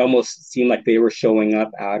 They almost seemed like they were showing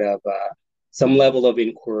up out of some level of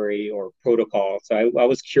inquiry or protocol. So I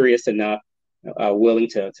was curious enough, willing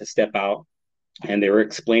to step out, and they were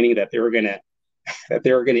explaining that they were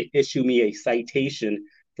gonna issue me a citation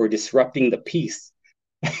for disrupting the peace.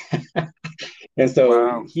 And so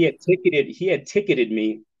Wow. he had ticketed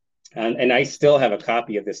me, and I still have a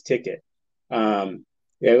copy of this ticket.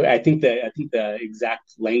 I think the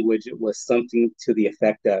exact language was something to the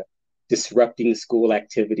effect of disrupting school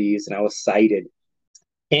activities, and I was cited.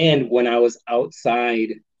 And when I was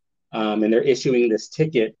outside, and they're issuing this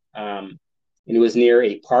ticket, and it was near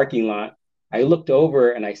a parking lot, I looked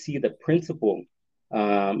over and I see the principal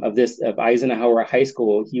of Eisenhower High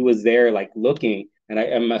School. He was there, like, looking, and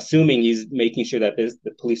I'm assuming he's making sure that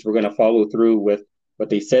the police were going to follow through with what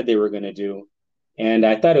they said they were going to do. And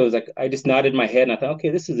I thought it was like, I just nodded my head and I thought, okay,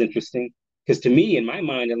 this is interesting, because to me, in my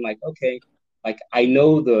mind, I'm like, okay, like I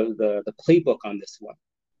know the playbook on this one.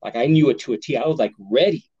 Like I knew it to a T. I was like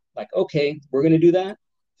ready. Like, okay, we're going to do that.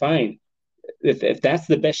 Fine. If that's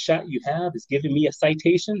the best shot you have, is giving me a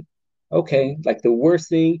citation, okay. Like the worst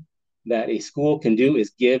thing that a school can do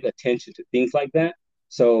is give attention to things like that.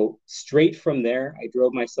 So straight from there, I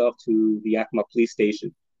drove myself to the Yakima police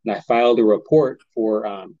station, and I filed a report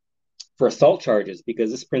for assault charges,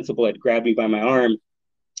 because this principal had grabbed me by my arm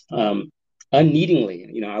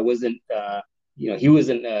unneedingly. I wasn't he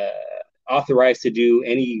wasn't authorized to do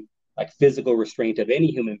any like physical restraint of any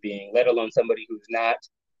human being, let alone somebody who's not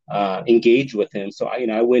engaged with him. So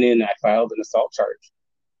I went in and I filed an assault charge.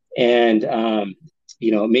 And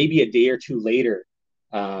maybe a day or two later,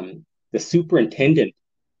 the superintendent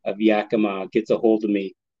of Yakima gets a hold of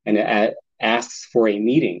me and asks for a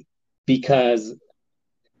meeting, because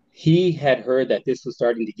he had heard that this was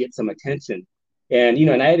starting to get some attention.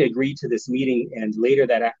 And I had agreed to this meeting. And later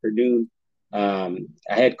that afternoon, I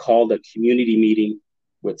had called a community meeting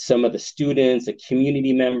with some of the students, the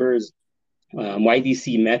community members,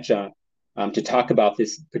 YVC Mecha, to talk about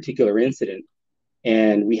this particular incident.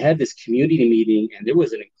 And we had this community meeting, and there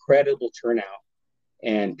was an incredible turnout.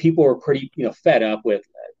 And people were pretty, fed up with,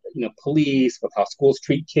 police, with how schools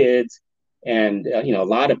treat kids, and a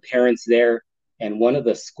lot of parents there. And one of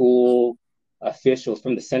the school officials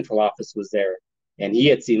from the central office was there, and he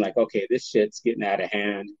had seen like, okay, this shit's getting out of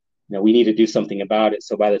hand. We need to do something about it.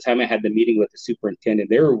 So by the time I had the meeting with the superintendent,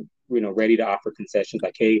 they were, ready to offer concessions.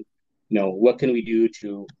 Like, hey, what can we do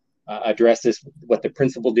to address this? What the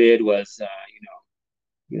principal did was,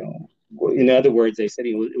 in other words, they said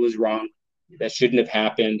it was wrong. That shouldn't have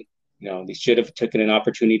happened. They should have taken an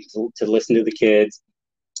opportunity to listen to the kids.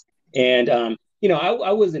 And,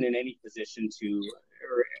 I wasn't in any position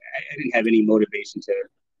or I didn't have any motivation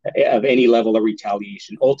of any level of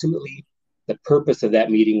retaliation. Ultimately, the purpose of that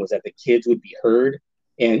meeting was that the kids would be heard.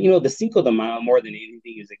 And, the Cinco de Mayo, more than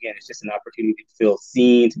anything, is, again, it's just an opportunity to feel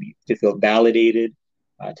seen, to feel validated,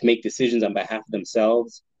 to make decisions on behalf of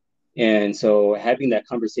themselves. And so having that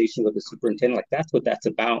conversation with the superintendent, like, that's what that's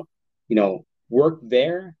about. Work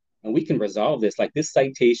there, and we can resolve this. Like this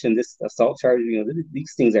citation, this assault charge,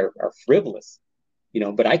 these things are frivolous,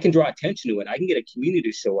 but I can draw attention to it. I can get a community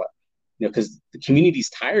to show up, because the community's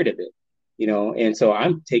tired of it. and so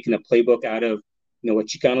I'm taking a playbook out of, what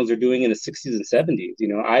Chicanos are doing in the 60s and 70s.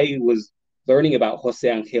 I was learning about Jose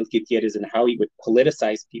Angel Gutierrez and how he would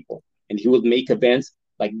politicize people, and he would make events,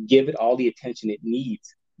 like, give it all the attention it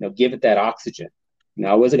needs, give it that oxygen.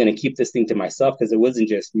 I wasn't going to keep this thing to myself because it wasn't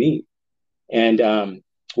just me. And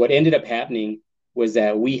what ended up happening was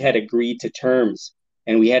that we had agreed to terms,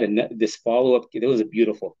 and we had this follow-up. It was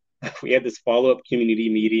beautiful. We had this follow-up community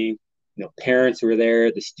meeting. Parents were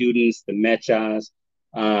there, the students, the mechas,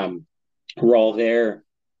 were all there.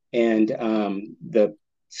 And the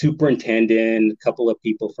superintendent, a couple of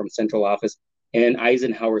people from central office, and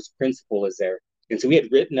Eisenhower's principal is there. And so we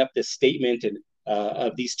had written up this statement and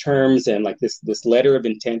of these terms, and like this letter of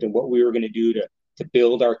intent, and what we were going to do to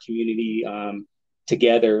build our community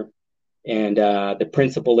together. And the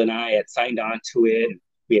principal and I had signed on to it.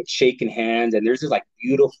 We had shaken hands, and there's this like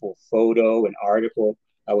beautiful photo and article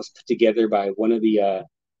that was put together by one of the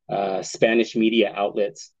Spanish media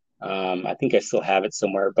outlets. I think I still have it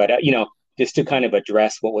somewhere, but just to kind of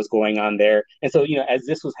address what was going on there. And so, as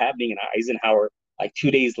this was happening in Eisenhower, like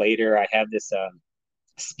 2 days later, I have this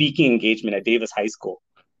speaking engagement at Davis High School,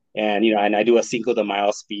 and and I do a Cinco de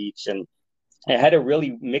Mayo speech, and I had a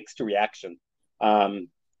really mixed reaction.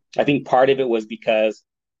 I think part of it was because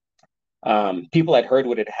people had heard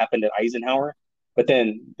what had happened at Eisenhower, but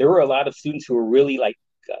then there were a lot of students who were really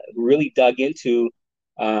really dug into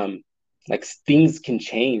like things can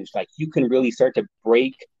change. Like you can really start to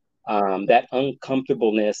break that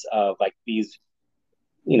uncomfortableness of like these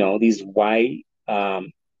white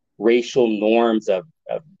racial norms of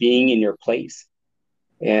being in your place.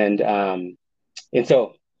 And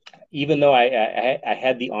so even though I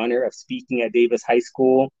had the honor of speaking at Davis High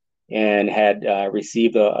School and had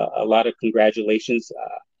received a lot of congratulations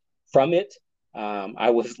from it,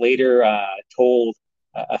 I was later told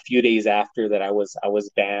a few days after that I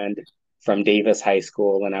was banned from Davis High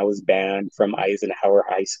School, and I was banned from Eisenhower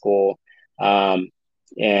High School. I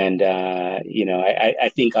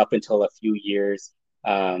think up until a few years,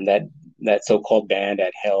 that so-called ban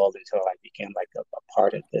had held until I became like a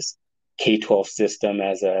part of this K-12 system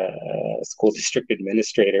as a school district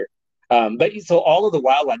administrator. But so all of the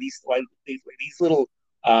while these little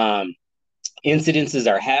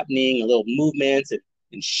incidences are happening, little movements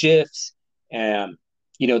and shifts,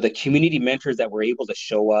 the community mentors that were able to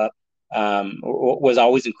show up was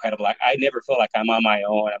always incredible. I never felt like I'm on my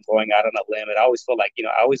own, I'm going out on a limb. It always felt like,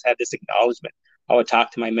 I always had this acknowledgement. I would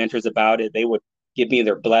talk to my mentors about it. They would give me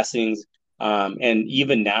their blessings. And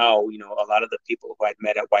even now, a lot of the people who I'd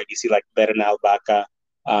met at YDC, like Bernal Vaca,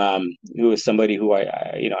 who is somebody who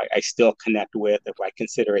I still connect with, if I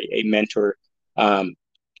consider a mentor. I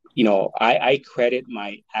credit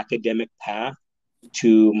my academic path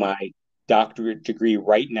to my doctorate degree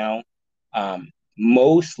right now,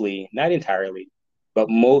 mostly, not entirely, but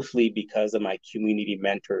mostly because of my community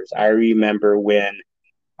mentors. I remember when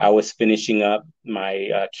I was finishing up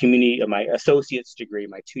my my associate's degree,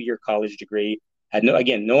 my 2-year college degree, had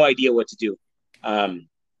no idea what to do.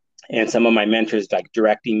 And some of my mentors like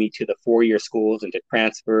directing me to the 4-year schools and to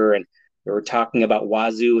transfer, and they were talking about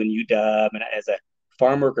Wazoo and UW. And as a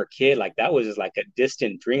farm worker kid, like that was just like a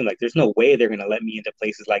distant dream. Like there's no way they're going to let me into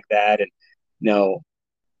places like that. And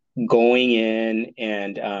going in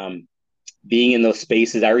and being in those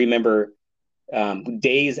spaces. I remember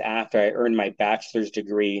days after I earned my bachelor's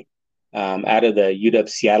degree out of the UW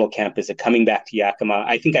Seattle campus and coming back to Yakima,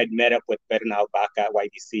 I think I'd met up with Bernal Vaca at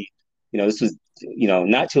YDC. This was,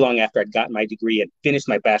 not too long after I'd gotten my degree and finished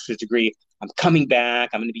my bachelor's degree. I'm coming back.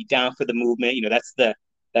 I'm going to be down for the movement. That's the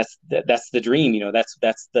dream. That's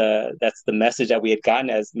the message that we had gotten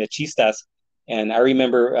as mechistas. And I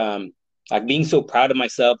remember like being so proud of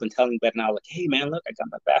myself and telling Bernal, like, hey man, look, I got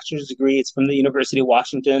my bachelor's degree. It's from the University of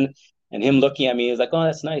Washington. And him looking at me, he was like, oh,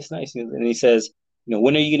 that's nice. And he says,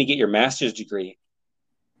 when are you going to get your master's degree?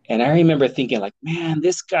 And I remember thinking like, man,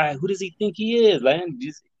 this guy, who does he think he is, man?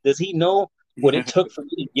 Does he know what it took for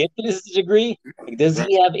me to get this degree? Like, does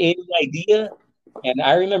he have any idea? And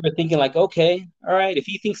I remember thinking like, okay, all right, if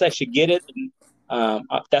he thinks I should get it, then,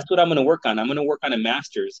 that's what I'm going to work on. I'm going to work on a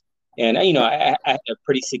master's. And, I had a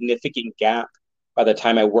pretty significant gap by the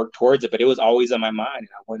time I worked towards it, but it was always on my mind. And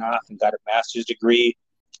I went off and got a master's degree.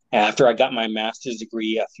 After I got my master's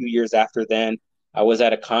degree, a few years after then, I was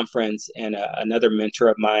at a conference, and another mentor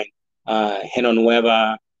of mine, Heno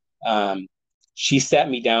Nueva, she sat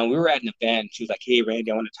me down. We were at an event. She was like, hey, Randy,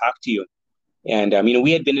 I want to talk to you. And,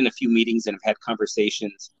 we had been in a few meetings and have had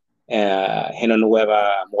conversations. Heno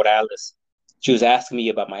Nueva Morales, she was asking me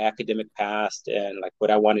about my academic past and like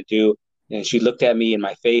what I want to do. And she looked at me in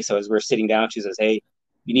my face as we were sitting down. She says, hey,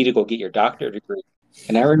 you need to go get your doctorate degree.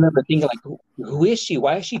 And I remember thinking, like, who is she?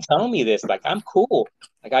 Why is she telling me this? Like, I'm cool.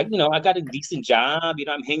 Like, I got a decent job.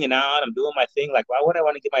 I'm hanging out. I'm doing my thing. Like, why would I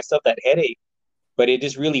want to give myself that headache? But it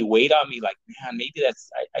just really weighed on me. Like, man, maybe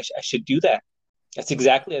I should do that. That's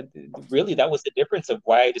exactly, really, that was the difference of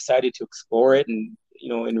why I decided to explore it and,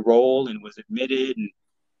 enroll and was admitted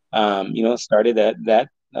and, started that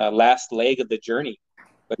last leg of the journey.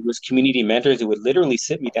 But it was community mentors who would literally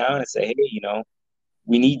sit me down and say, hey,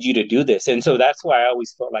 we need you to do this. And so that's why I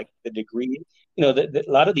always felt like the degree, a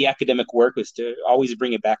lot of the academic work was to always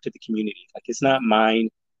bring it back to the community. Like, it's not mine.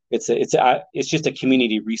 It's just a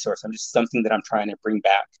community resource. I'm just something that I'm trying to bring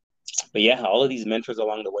back. But yeah, all of these mentors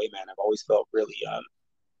along the way, man, I've always felt really,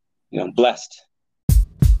 blessed.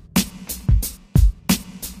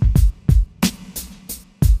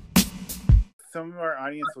 Some of our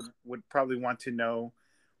audience would probably want to know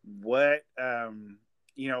what, when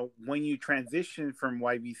you transitioned from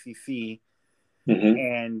YVCC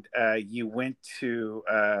and you went to,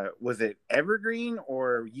 was it Evergreen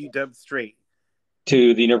or UW straight?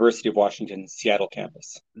 To the University of Washington, Seattle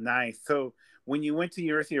campus. Nice. So when you went to the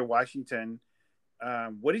University of Washington,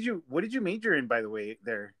 what did you major in, by the way,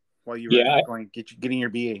 there while you were getting your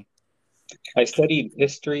BA? I studied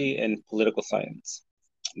history and political science.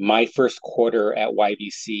 My first quarter at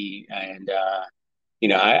YVC, and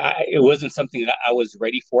it wasn't something that I was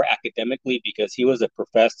ready for academically, because he was a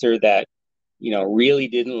professor that really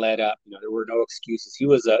didn't let up. There were no excuses. He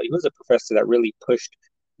was a professor that really pushed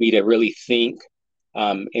me to really think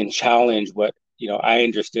and challenge what I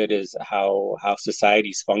understood as how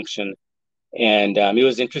societies function. And it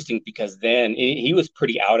was interesting because then he was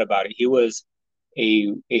pretty out about it. He was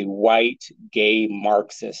a white gay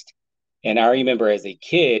Marxist. And I remember as a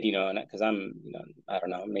kid, because I'm, I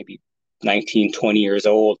don't know, maybe 19, 20 years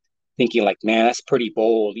old, thinking like, man, that's pretty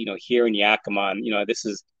bold, here in Yakima, this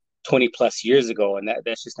is 20 plus years ago. And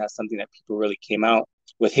that's just not something that people really came out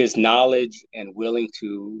with his knowledge and willing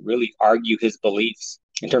to really argue his beliefs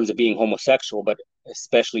in terms of being homosexual, but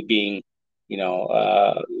especially being,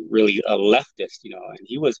 really a leftist, and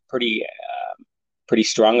he was pretty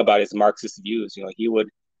strong about his Marxist views. He would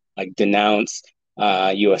like denounce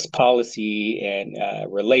U.S. policy and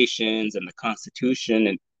relations and the Constitution.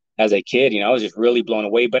 And as a kid, I was just really blown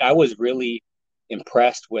away. But I was really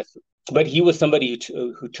impressed with. But he was somebody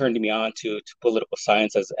who turned me on to political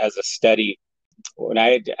science as a study. When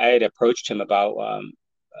I had approached him about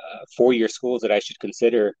 4-year schools that I should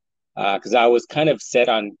consider, because I was kind of set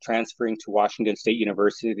on transferring to Washington State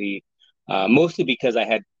University, mostly because I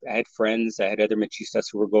had friends, I had other machistas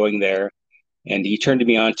who were going there, and he turned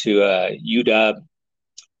me on to UW,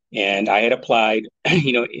 and I had applied.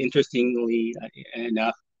 Interestingly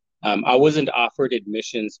enough, I wasn't offered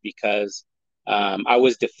admissions because I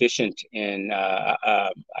was deficient in, I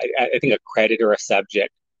think, a credit or a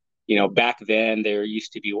subject. Back then there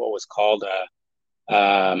used to be what was called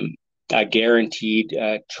a guaranteed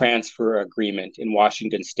transfer agreement in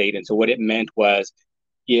Washington State. And so what it meant was,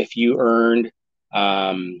 if you earned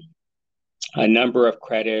a number of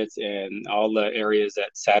credits in all the areas that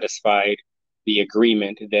satisfied the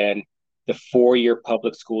agreement, then the 4-year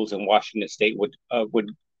public schools in Washington State would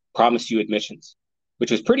promise you admissions,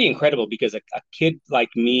 which was pretty incredible, because a kid like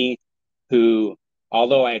me, who,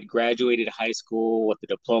 although I had graduated high school with a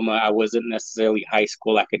diploma, I wasn't necessarily high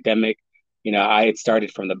school academic. I had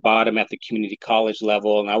started from the bottom at the community college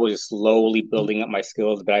level, and I was just slowly building up my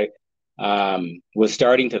skills. But I was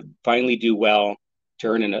starting to finally do well, to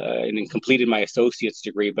earn and completed my associate's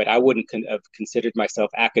degree. But I wouldn't have considered myself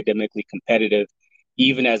academically competitive,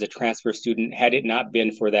 even as a transfer student, had it not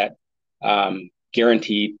been for that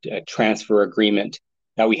guaranteed transfer agreement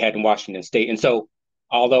that we had in Washington State. And so,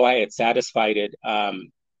 although I had satisfied it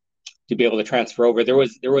to be able to transfer over, there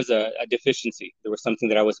was a deficiency. There was something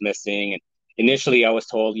that I was missing. And initially I was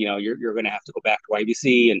told, you're going to have to go back to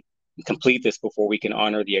YVC and complete this before we can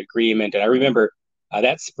honor the agreement. And I remember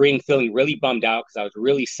that spring feeling really bummed out, because I was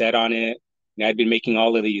really set on it. I'd been making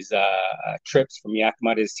all of these trips from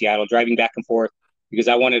Yakima to Seattle, driving back and forth, because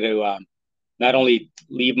I wanted to not only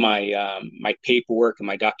leave my my paperwork and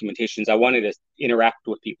my documentations, I wanted to interact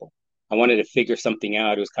with people. I wanted to figure something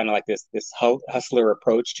out. It was kind of like this hustler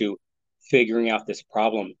approach to figuring out this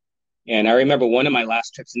problem. And I remember one of my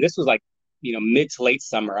last trips, and this was like, mid to late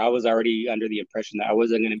summer. I was already under the impression that I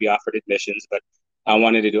wasn't going to be offered admissions, but I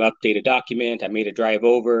wanted to update a document. I made a drive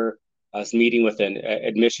over. I was meeting with an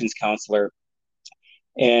admissions counselor,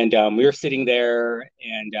 and we were sitting there,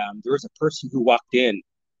 and there was a person who walked in,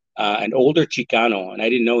 an older Chicano, and I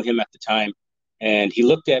didn't know him at the time. And he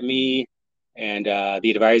looked at me, and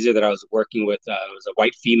the advisor that I was working with was a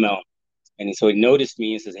white female. And so he noticed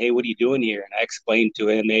me and says, "Hey, what are you doing here?" And I explained to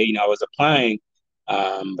him, "Hey, I was applying,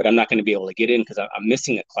 but I'm not going to be able to get in because I'm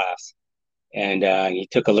missing a class." And he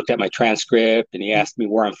took a look at my transcript and he asked me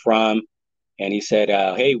where I'm from. And he said,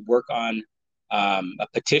 "Hey, work on a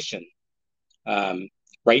petition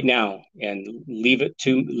right now and leave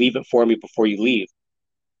it for me before you leave."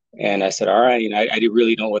 And I said, "All right." I didn't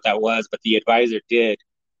really know what that was, but the advisor did.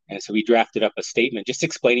 And so we drafted up a statement just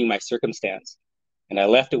explaining my circumstance. And I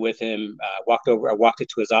left it with him, I walked it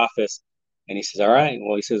to his office, and he says, "All right."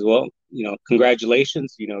 Well, he says, "Well,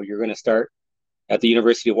 congratulations. You're going to start at the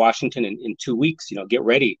University of Washington in 2 weeks, get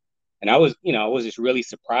ready." And I was just really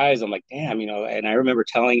surprised. I'm like, damn, and I remember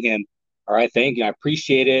telling him, "All right, thank you. I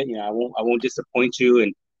appreciate it. I won't disappoint you."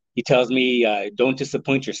 And he tells me, "Don't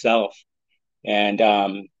disappoint yourself." And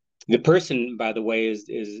the person, by the way, is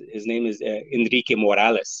his name is Enrique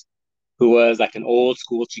Morales, who was like an old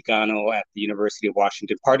school Chicano at the University of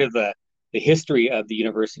Washington, part of the history of the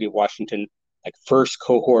University of Washington, like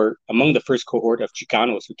among the first cohort of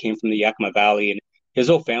Chicanos who came from the Yakima Valley. And his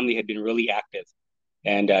whole family had been really active.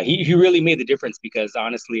 And he really made the difference, because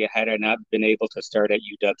honestly, had I not been able to start at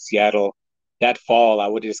UW Seattle that fall, I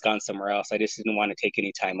would have just gone somewhere else. I just didn't want to take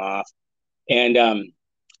any time off. And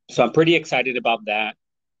so I'm pretty excited about that.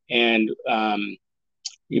 And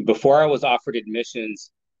before I was offered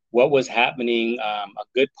admissions, what was happening, a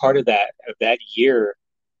good part of that year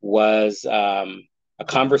was a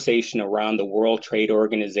conversation around the World Trade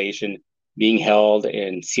Organization being held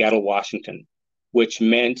in Seattle, Washington, which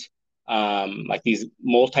meant like these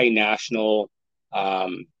multinational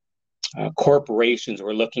corporations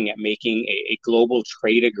were looking at making a global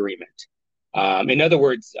trade agreement. In other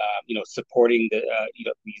words, supporting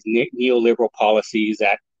these neoliberal policies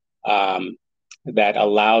that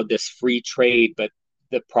allowed this free trade. But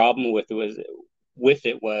the problem with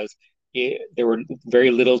it was there were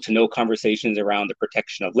very little to no conversations around the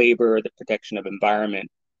protection of labor, the protection of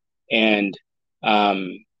environment. And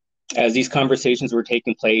as these conversations were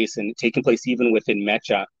taking place even within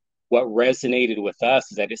Mecha, what resonated with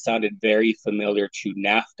us is that it sounded very familiar to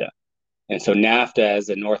NAFTA. And so NAFTA, as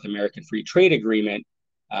a North American free trade agreement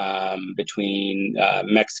between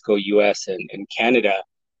Mexico, US, and Canada,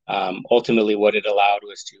 ultimately what it allowed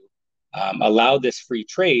was to allow this free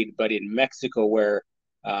trade, but in Mexico, where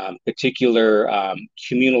particular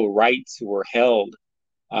communal rights were held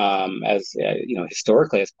as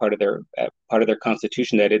historically as part of their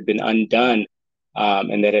constitution, that had been undone,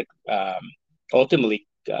 and that it ultimately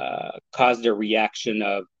caused a reaction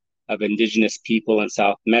of indigenous people in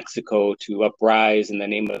South Mexico to uprise in the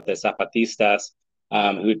name of the Zapatistas,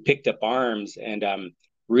 who had picked up arms and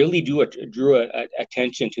really drew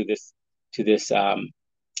attention to this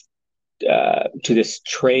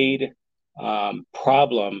trade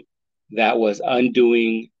problem that was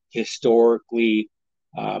undoing historically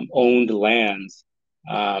owned lands,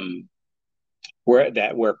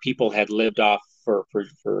 where people had lived off for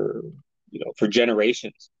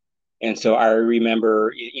generations. And so I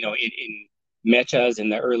remember, in mechas in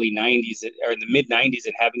the early 90s or in the mid 90s,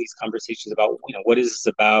 and having these conversations about, what is this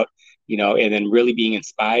about, and then really being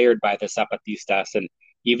inspired by the Zapatistas. And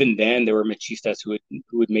even then there were mechistas who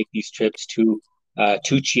would make these trips to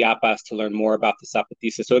Chiapas to learn more about the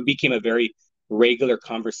Zapatistas. So it became a very regular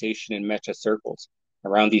conversation in mecha circles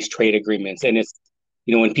around these trade agreements. And it's,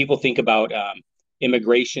 when people think about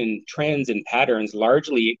immigration trends and patterns,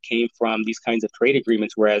 largely it came from these kinds of trade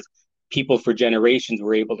agreements, whereas people for generations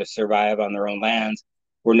were able to survive on their own lands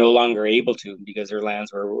were no longer able to, because their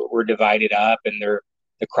lands were divided up, and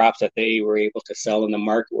the crops that they were able to sell in the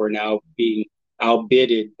market were now being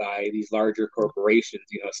outbidded by these larger corporations,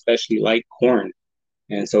 especially like corn.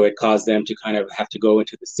 And so it caused them to kind of have to go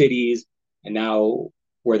into the cities, and now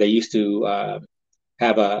where they used to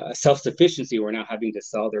have a self-sufficiency, we're now having to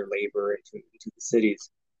sell their labor into the cities,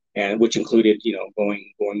 and which included,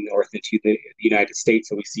 going north into the United States.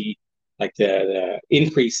 So we see like the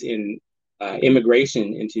increase in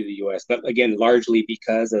immigration into the U.S., but again, largely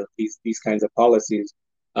because of these kinds of policies.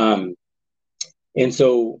 And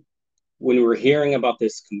so when we were hearing about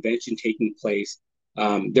this convention taking place,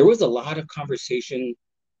 there was a lot of conversation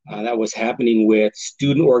that was happening with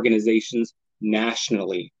student organizations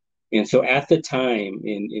nationally. And so at the time,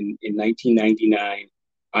 in 1999,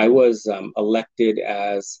 I was elected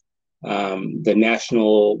as one of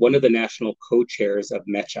the national co-chairs of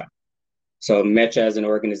MECHA. So MECHA as an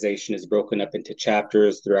organization is broken up into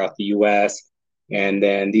chapters throughout the US. And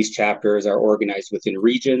then these chapters are organized within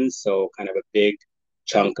regions. So kind of a big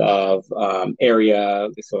chunk of area.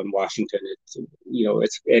 So in Washington,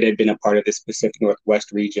 it had been a part of this Pacific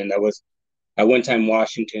Northwest region that was at one time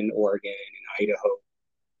Washington, Oregon, and Idaho.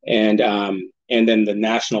 And then the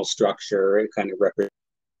national structure, it kind of represents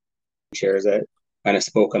chairs that kind of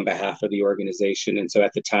spoke on behalf of the organization. And so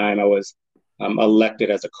at the time, I was elected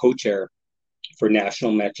as a co-chair for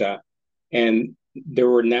National Mecha, and there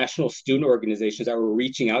were national student organizations that were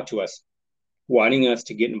reaching out to us, wanting us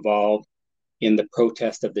to get involved in the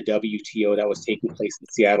protest of the WTO that was taking place in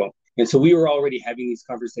Seattle. And so we were already having these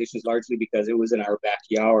conversations largely because it was in our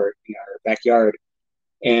backyard.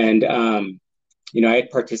 And I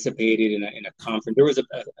had participated in a conference. There was a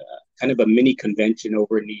kind of a mini convention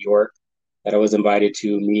over in New York that I was invited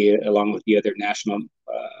to, me along with the other national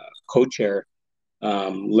co-chair,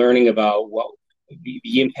 learning about what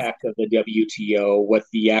the impact of the WTO, what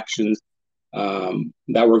the actions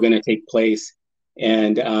that were going to take place.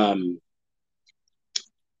 And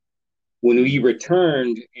when we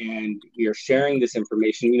returned and we are sharing this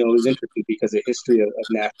information, it was interesting because the history of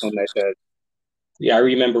National Mecha. Yeah, I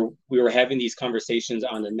remember we were having these conversations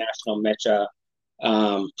on the National Mecha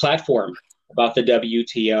platform about the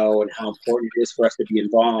WTO and how important it is for us to be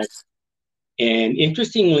involved. And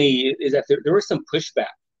interestingly, is that there was some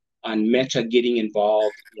pushback on Mecha getting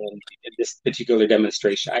involved in this particular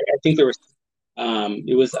demonstration. I think there was,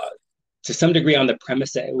 it was to some degree on the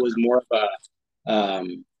premise that it was more of a,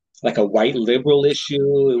 like a white liberal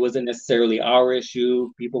issue. It wasn't necessarily our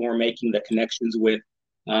issue. People were making the connections with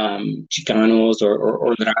Chicanos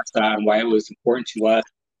or Raza and why it was important to us.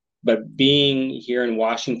 But being here in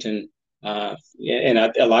Washington, and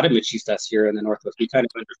a lot of Machistas here in the Northwest, we kind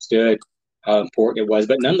of understood how important it was.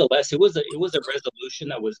 But nonetheless, it was a resolution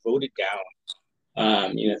that was voted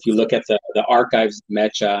down. If you look at the archives of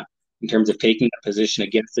Mecha in terms of taking a position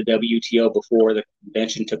against the WTO before the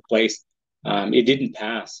convention took place, it didn't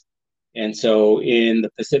pass. And so in the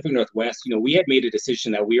Pacific Northwest, we had made a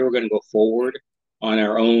decision that we were going to go forward on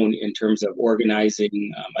our own in terms of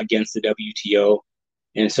organizing against the WTO.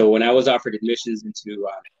 And so when I was offered admissions into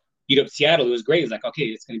UW Seattle, it was great. It was like,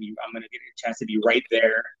 okay, I'm going to get a chance to be right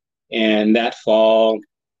there. And that fall,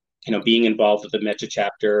 being involved with the Mecha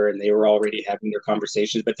chapter, and they were already having their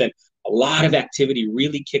conversations. But then a lot of activity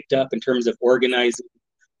really kicked up in terms of organizing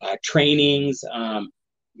trainings, a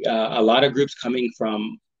lot of groups coming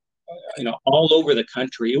from, all over the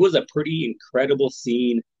country. It was a pretty incredible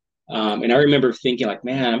scene. And I remember thinking like,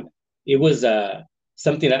 man, it was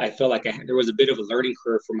something that I felt like there was a bit of a learning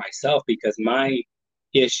curve for myself, because my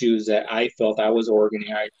issues that I felt I was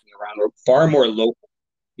organizing around were far more local,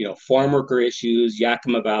 farm worker issues,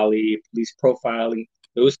 Yakima Valley, police profiling,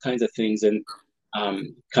 those kinds of things. And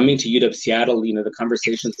coming to UW Seattle, the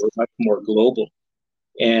conversations were much more global.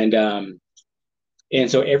 And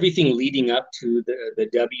so everything leading up to the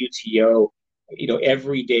WTO,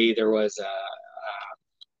 every day there was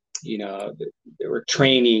there were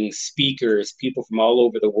training speakers, people from all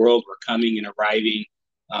over the world were coming and arriving,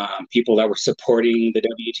 people that were supporting the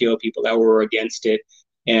WTO, people that were against it.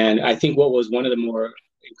 And I think what was one of the more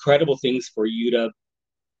incredible things for UW,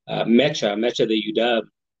 Mecha the UW,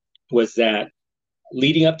 was that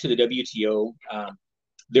leading up to the WTO,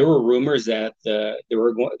 there were rumors that there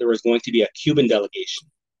was going to be a Cuban delegation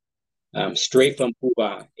straight from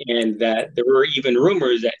Cuba, and that there were even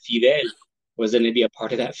rumors that Fidel was going to be a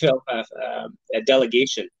part of that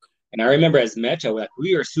delegation. And I remember as Mecha,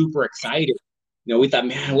 we were super excited. We thought,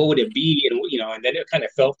 man, what would it be? And then it kind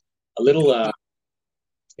of felt a little,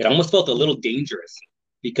 it almost felt a little dangerous,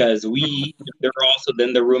 because there were also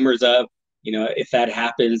then the rumors of, if that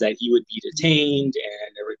happens, that he would be detained,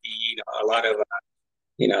 and there would be, a lot of,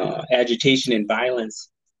 agitation and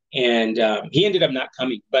violence. And he ended up not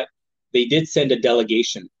coming, but they did send a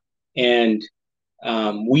delegation. And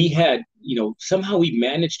we had, somehow we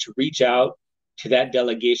managed to reach out to that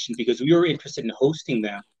delegation, because we were interested in hosting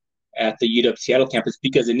them at the UW Seattle campus.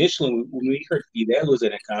 Because initially, when we heard Fidel was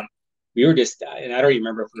going to come, we were just, and I don't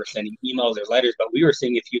remember if we were sending emails or letters, but we were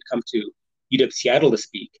saying if you'd come to UW Seattle to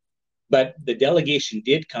speak. But the delegation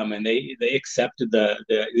did come, and they accepted the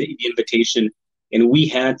invitation. And we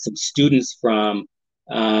had some students from,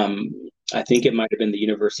 I think it might have been the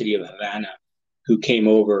University of Havana, who came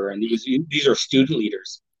over, and these are student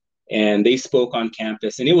leaders, and they spoke on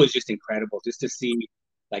campus, and it was just incredible just to see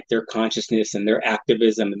like their consciousness and their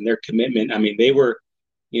activism and their commitment. I mean, they were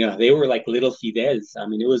like little Fidels. I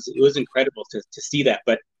mean, it was incredible to see that.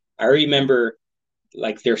 But I remember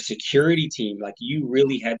like their security team, like you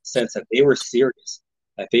really had a sense that they were serious,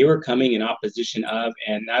 that they were coming in opposition of,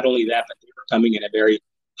 and not only that, but they were coming in a very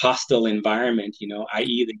hostile environment,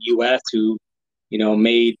 i.e. the U.S., who,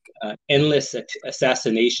 made endless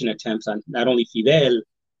assassination attempts on not only Fidel,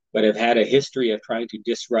 but have had a history of trying to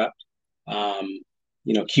disrupt,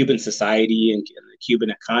 Cuban society and the Cuban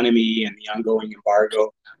economy and the ongoing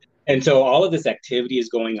embargo. And so all of this activity is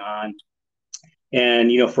going on.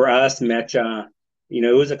 And, for us, Mecha,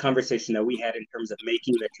 it was a conversation that we had in terms of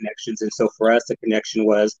making the connections. And so for us, the connection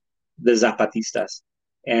was the Zapatistas.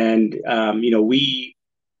 And, we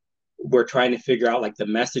were trying to figure out like the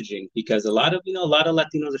messaging, because a lot of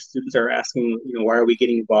Latinos or students are asking, why are we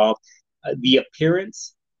getting involved? The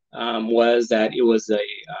appearance was that it was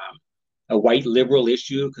a white liberal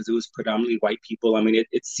issue because it was predominantly white people. I mean,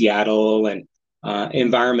 it's Seattle, and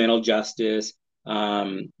environmental justice.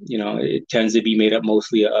 It tends to be made up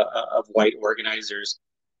mostly of white organizers.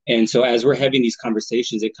 And so as we're having these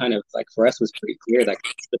conversations, it kind of like for us was pretty clear that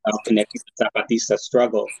it's about connecting the Zapatista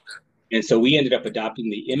struggle. And so we ended up adopting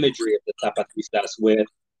the imagery of the Zapatistas with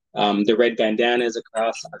the red bandanas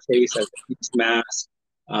across our face as a face mask,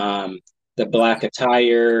 the black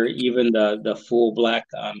attire, even the full black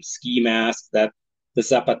ski mask that the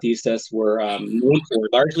Zapatistas were known for,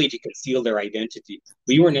 largely to conceal their identity.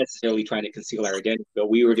 We weren't necessarily trying to conceal our identity, but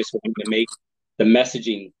we were just wanting to make the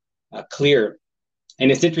messaging clear. And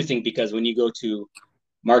it's interesting because when you go to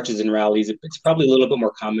marches and rallies, it's probably a little bit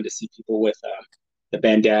more common to see people with the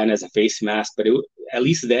bandana as a face mask, but at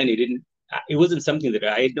least then it wasn't something that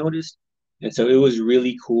I had noticed. And so it was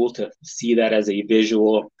really cool to see that as a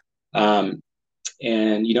visual. And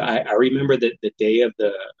I remember that the day of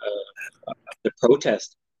the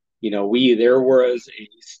protest, there was a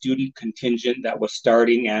student contingent that was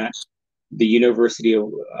starting at the University of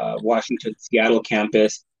Washington Seattle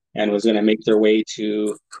campus and was going to make their way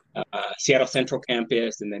to Seattle Central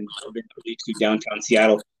campus and then eventually to downtown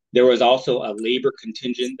Seattle. There was also a labor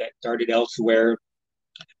contingent that started elsewhere.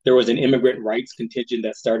 There was an immigrant rights contingent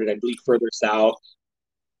that started, I believe, further south.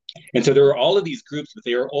 And so there were all of these groups, but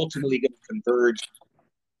they were ultimately going to converge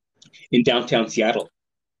in downtown Seattle.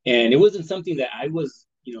 And it wasn't something that I was,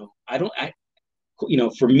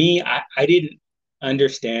 for me, I didn't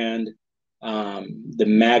understand the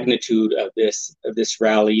magnitude of this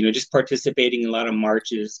rally. Just participating in a lot of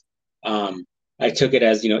marches. I took it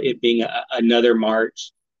as, it being another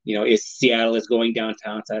march. Seattle is going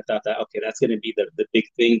downtown. So I thought that, okay, that's going to be the big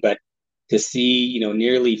thing. But to see,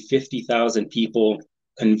 nearly 50,000 people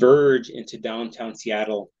converge into downtown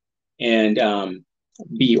Seattle and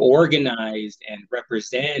be organized and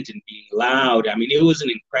represent and being loud. I mean, it was an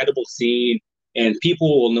incredible scene, and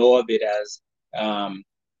people will know of it as,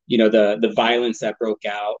 the violence that broke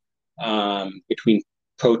out between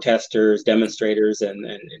protesters, demonstrators, and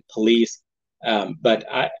police. But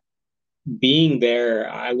being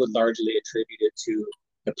there, I would largely attribute it to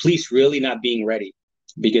the police really not being ready,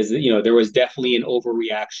 because there was definitely an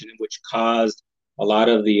overreaction which caused a lot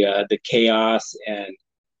of the chaos and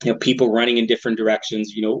people running in different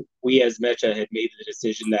directions. We as Mecha had made the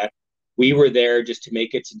decision that we were there just to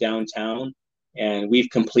make it to downtown, and we've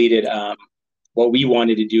completed what we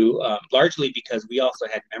wanted to do, largely because we also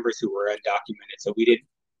had members who were undocumented, so we didn't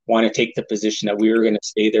want to take the position that we were going to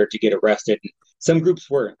stay there to get arrested. And some groups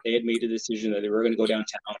were. They had made a decision that they were going to go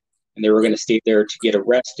downtown and they were going to stay there to get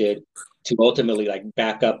arrested, to ultimately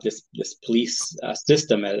back up this police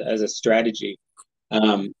system as a strategy.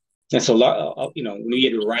 And so, when we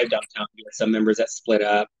had arrived downtown, we had some members that split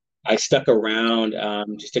up. I stuck around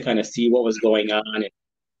just to kind of see what was going on, and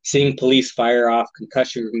seeing police fire off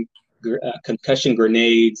concussion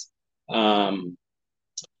grenades,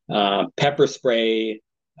 pepper spray,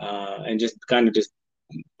 and just kind of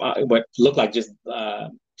what looked like just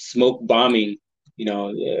smoke bombing.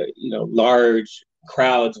 Large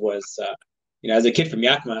crowds was. As a kid from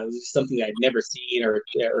Yakima, it was just something I'd never seen or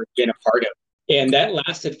been a part of. And that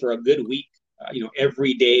lasted for a good week.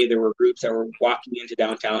 Every day there were groups that were walking into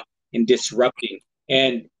downtown and disrupting.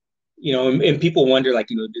 And, and people wonder,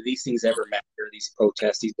 do these things ever matter? These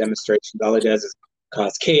protests, these demonstrations, all it does is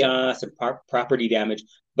cause chaos and property damage.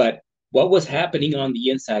 But what was happening on the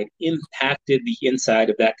inside impacted the inside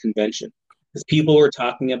of that convention, because people were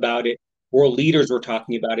talking about it, world leaders were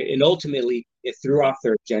talking about it, and ultimately it threw off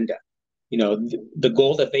their agenda. The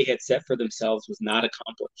goal that they had set for themselves was not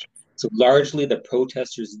accomplished. So largely the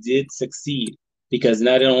protesters did succeed, because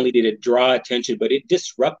not only did it draw attention, but it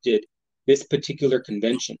disrupted this particular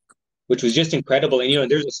convention, which was just incredible. And,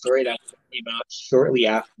 there's a story that came out shortly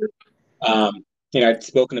after, I'd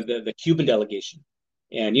spoken of the Cuban delegation.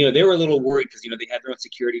 And, they were a little worried because, they had their own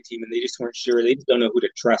security team and they just weren't sure. They just don't know who to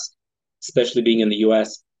trust, especially being in the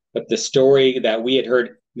U.S. But the story that we had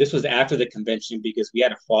heard, this was after the convention, because we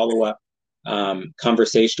had a follow-up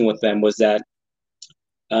conversation with them, was that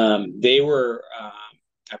they were,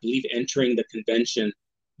 I believe, entering the convention,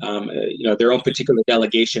 their own particular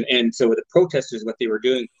delegation. And so the protesters, what they were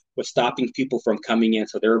doing was stopping people from coming in.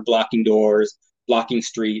 So they were blocking doors, blocking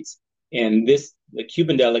streets. And the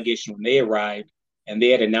Cuban delegation, when they arrived and they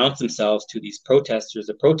had announced themselves to these protesters,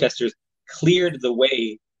 the protesters cleared the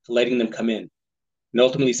way to letting them come in. And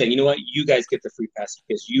ultimately saying, you know what, you guys get the free pass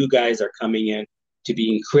because you guys are coming in to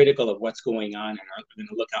being critical of what's going on and are going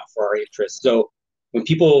to look out for our interests. So when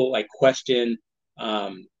people like question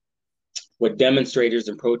what demonstrators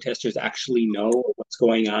and protesters actually know what's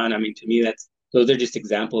going on, I mean, to me, those are just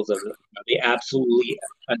examples of, they absolutely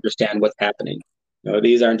understand what's happening.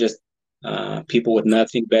 These aren't just people with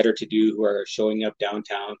nothing better to do who are showing up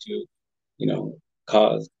downtown to,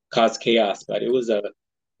 cause chaos. But it was a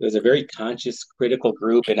very conscious, critical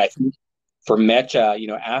group. And I think for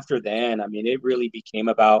Mecha, after then, I mean, it really became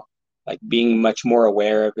about like being much more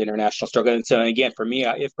aware of international struggle. And so again, for me,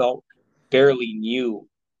 it felt fairly new.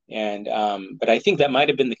 And but I think that might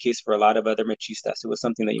have been the case for a lot of other Mechistas. It was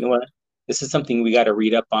something that, what, this is something we got to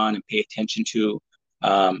read up on and pay attention to,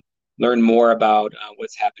 learn more about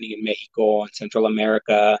what's happening in Mexico and Central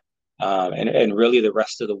America, and really the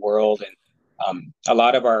rest of the world. And a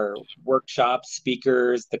lot of our workshops,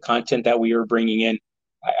 speakers, the content that we were bringing in,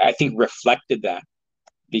 I think reflected that,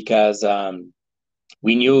 because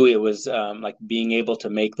we knew it was like being able to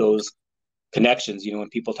make those connections. When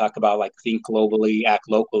people talk about like think globally, act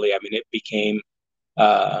locally, I mean, it became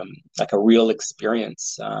like a real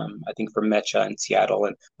experience, I think, for Mecha in Seattle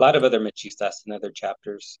and a lot of other Mechistas in other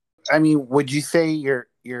chapters. I mean, would you say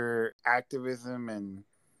your activism and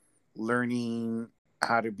learning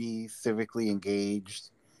how to be civically engaged,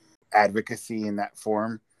 advocacy in that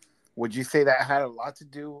form, would you say that had a lot to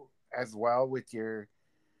do as well with your,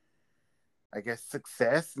 I guess,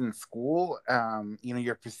 success in school?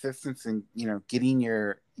 Your persistence in, getting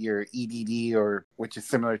your EDD, or which is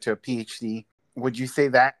similar to a PhD. Would you say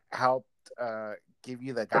that helped give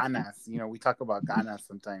you the ganas? We talk about ganas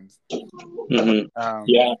sometimes. Mm-hmm.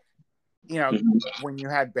 Yeah. Mm-hmm. When you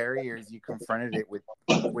had barriers, you confronted it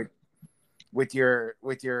with your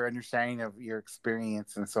understanding of your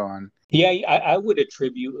experience and so on. Yeah, I would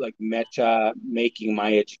attribute like Mecha making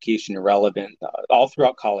my education relevant all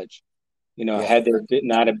throughout college. Yes. Had there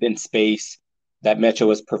not have been space that Mecha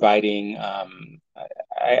was providing,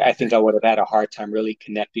 I think I would have had a hard time really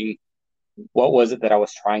connecting what was it that I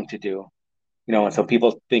was trying to do. And so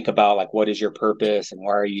people think about like, what is your purpose and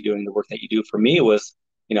why are you doing the work that you do? For me, it was,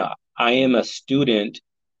 I am a student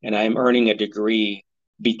and I'm earning a degree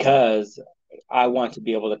because I want to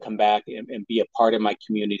be able to come back and be a part of my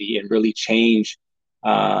community and really change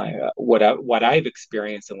what I've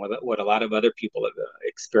experienced and what a lot of other people have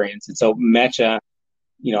experienced. And so Mecha,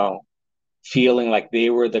 feeling like they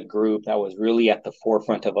were the group that was really at the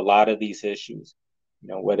forefront of a lot of these issues,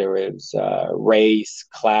 whether it was race,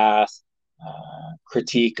 class,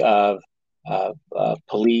 critique of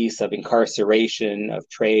police, of incarceration, of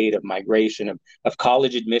trade, of migration, of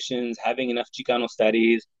college admissions, having enough Chicano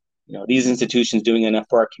studies, these institutions doing enough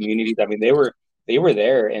for our communities. I mean, they were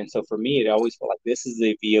there. And so for me, it always felt like this is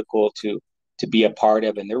a vehicle to be a part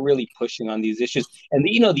of, and they're really pushing on these issues. And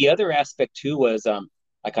the other aspect too was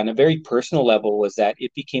like on a very personal level was that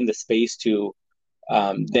it became the space to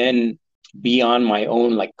then be on my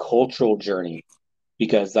own like cultural journey,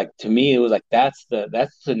 because like to me it was like that's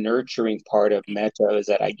the nurturing part of Mecha, is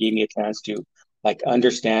that I gave me a chance to like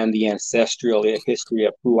understand the ancestral history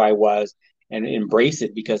of who I was and embrace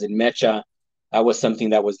it, because in Mecha that was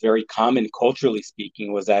something that was very common culturally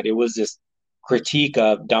speaking, was that it was this critique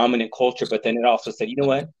of dominant culture, but then it also said,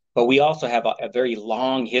 what, but we also have a very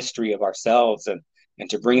long history of ourselves, and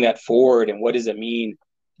to bring that forward, and what does it mean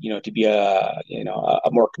to be a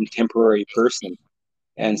more contemporary person.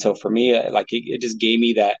 And so for me, like it just gave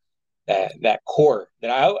me that core that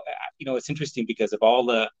I it's interesting because of all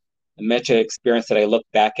the Mecha experience that I look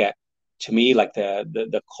back at. To me, like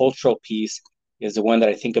the cultural piece is the one that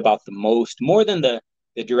I think about the most, more than the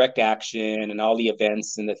direct action and all the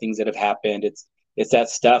events and the things that have happened. It's that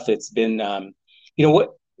stuff. It's been what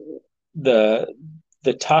the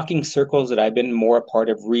talking circles that I've been more a part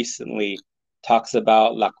of recently talks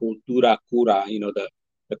about la cultura cura.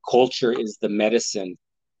 The culture is the medicine.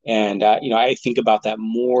 And, I think about that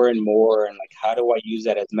more and more, and like, how do I use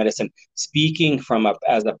that as medicine? Speaking from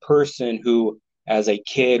as a person who, as a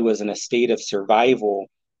kid, was in a state of survival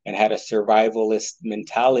and had a survivalist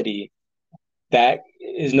mentality, that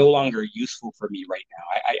is no longer useful for me right now.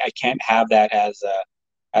 I can't have that as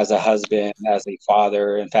a husband, as a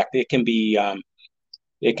father. In fact, it can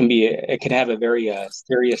have a very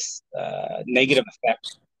serious negative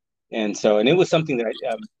effect. And it was something that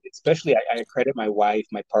especially I credit my wife,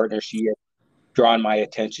 my partner. She had drawn my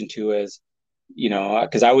attention to, as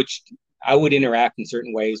because I would interact in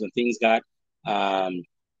certain ways when things got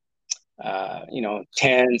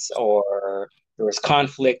tense, or there was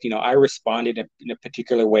conflict. I responded in a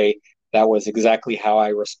particular way. That was exactly how I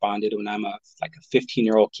responded when I'm like a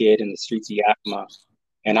 15-year-old kid in the streets of Yakima,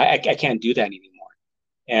 and I can't do that anymore.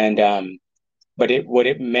 And but what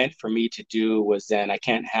it meant for me to do was then I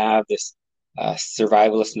can't have this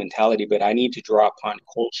survivalist mentality, but I need to draw upon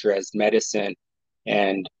culture as medicine,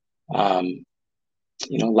 and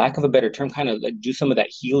lack of a better term, kind of like do some of that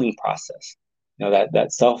healing process.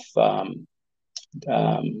 That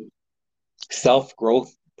self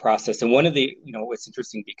growth process. And one of the, it's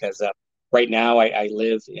interesting because right now I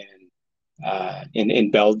live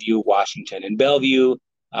in Bellevue, Washington. In Bellevue,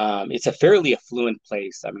 it's a fairly affluent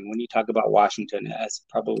place. I mean, when you talk about Washington, that's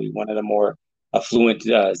probably one of the more affluent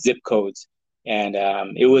zip codes. And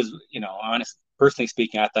it was, honestly, personally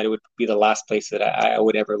speaking, I thought it would be the last place that I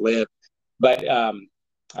would ever live. But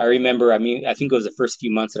I remember, I think it was the first few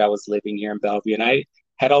months that I was living here in Bellevue, and I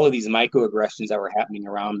had all of these microaggressions that were happening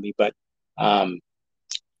around me. But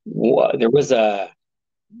there was a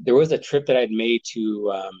trip that I'd made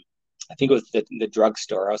to, I think it was the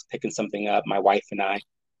drugstore. I was picking something up, my wife and I,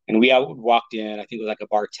 and we walked in. I think it was like a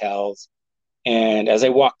Bartell's. And as I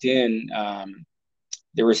walked in,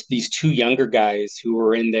 there was these two younger guys who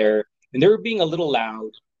were in there, and they were being a little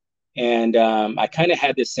loud. And I kind of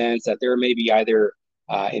had this sense that they were maybe either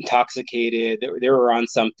intoxicated, they were on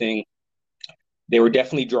something. They were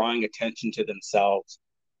definitely drawing attention to themselves.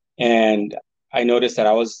 And I noticed that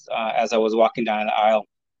as I was walking down the aisle,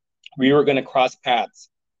 we were going to cross paths.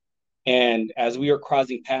 And as we were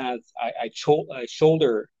crossing paths, I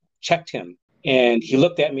shoulder checked him, and he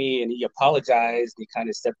looked at me and he apologized. He kind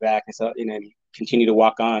of stepped back and so, and he continued to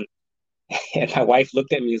walk on. And my wife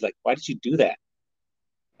looked at me, he's like, "Why did you do that?"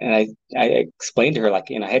 And I explained to her,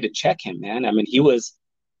 like, I had to check him, man. I mean, he was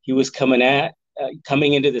coming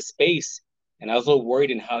into the space, and I was a little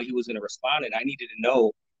worried in how he was going to respond. And I needed to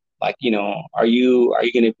know, like, are you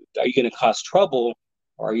going to cause trouble,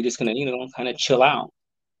 or are you just going to, kind of chill out?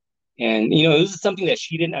 And, this is something that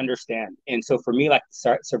she didn't understand. And so for me, like,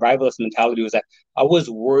 the survivalist mentality was that I was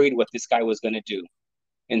worried what this guy was going to do.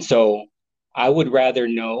 And so I would rather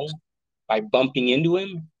know by bumping into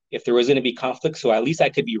him if there was going to be conflict, so at least I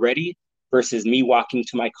could be ready, versus me walking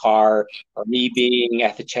to my car or me being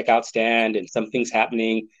at the checkout stand and something's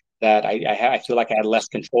happening that I feel like I had less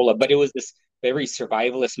control of. But it was this very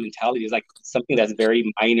survivalist mentality. It's like something that's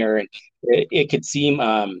very minor, and it could seem,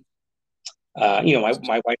 my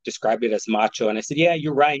wife described it as macho, and I said, yeah,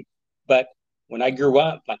 you're right. But when I grew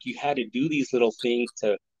up, like, you had to do these little things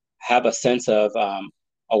to have a sense of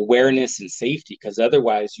awareness and safety, because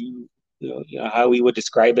otherwise how we would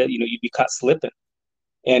describe it, you'd be caught slipping.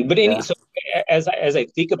 So as I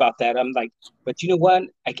think about that, I'm like, but you know what?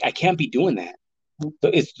 I can't be doing that.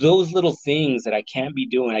 So it's those little things that I can't be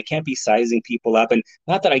doing. I can't be sizing people up. And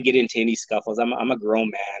not that I get into any scuffles. I'm a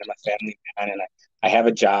grown man. I'm a family man, and I have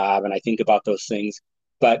a job, and I think about those things.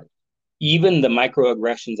 But even the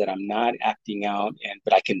microaggressions that I'm not acting out,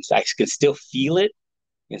 but I can still feel it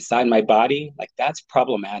inside my body, like, that's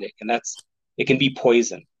problematic, and it can be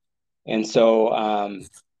poison. And so, I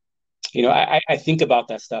think about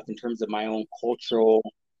that stuff in terms of my own cultural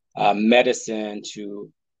medicine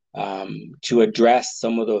to address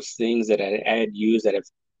some of those things that I had used that have,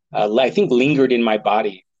 I think, lingered in my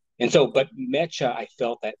body. And so, but Mecha, I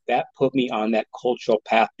felt that put me on that cultural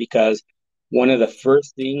path, because one of the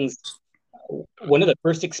first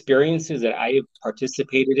experiences that I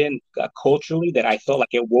participated in culturally, that I felt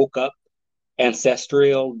like it woke up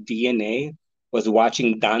ancestral DNA, was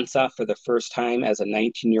watching danza for the first time as a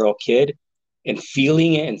 19-year-old kid, and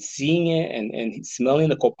feeling it and seeing it and smelling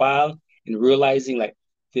the copal and realizing, like,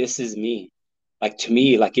 this is me. Like, to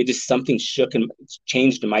me, like, it just, something shook and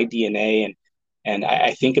changed my DNA. And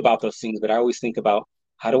I think about those things, but I always think about,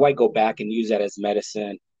 how do I go back and use that as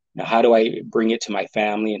medicine? How do I bring it to my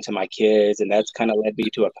family and to my kids? And that's kind of led me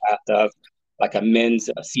to a path of, like, a men's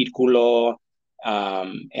círculo,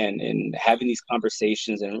 and having these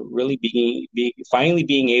conversations, and really finally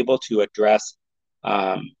being able to address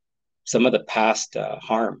some of the past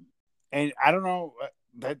harm. And I don't know,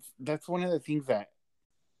 that's one of the things that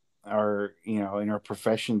are, in our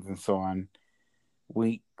professions and so on,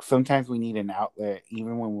 sometimes we need an outlet,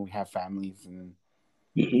 even when we have families. And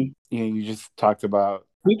you just talked about,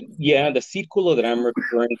 the círculo that I'm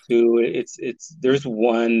referring to, there's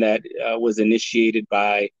one that was initiated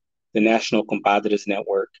by the National Compadres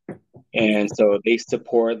Network. And so they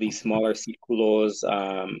support these smaller círculos,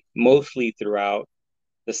 mostly throughout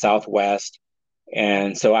the Southwest.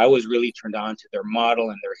 And so I was really turned on to their model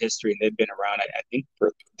and their history, and they've been around, I think,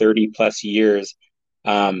 for 30 plus years.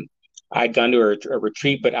 I'd gone to a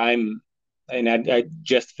retreat, but I'm I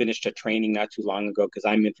just finished a training not too long ago because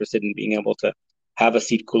I'm interested in being able to have a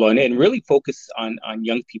círculo and really focus on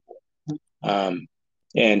young people.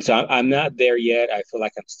 And so I'm not there yet. I feel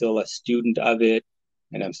like I'm still a student of it,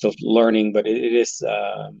 and I'm still learning. But it is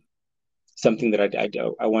something that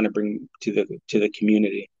I want to bring to the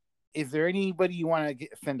community. Is there anybody you want to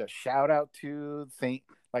send a shout out to?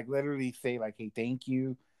 Literally say like, "Hey, thank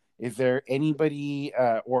you." Is there anybody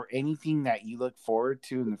or anything that you look forward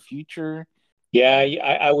to in the future? Yeah,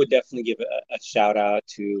 I would definitely give a shout out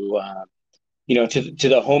to to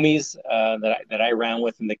the homies that I ran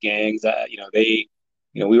with in the gangs.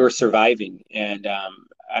 We were surviving, and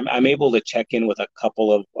I'm able to check in with a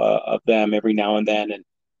couple of them every now and then, and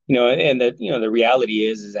the reality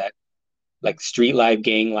is that like street life,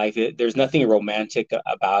 gang life, there's nothing romantic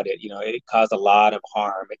about it. It caused a lot of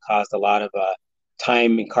harm. It caused a lot of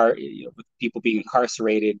time with people being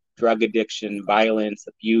incarcerated, drug addiction, violence,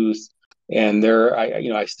 abuse. And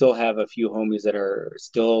I still have a few homies that are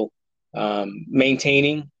still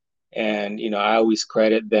maintaining, and I always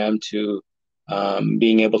credit them to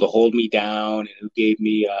being able to hold me down and who gave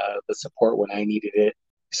me the support when I needed it.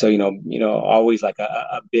 So always like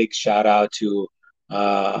a big shout out to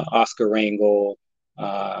Oscar Rangel,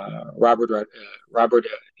 Robert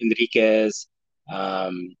Enriquez,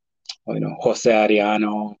 Jose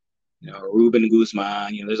Ariano, Ruben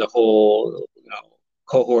Guzman. There's a whole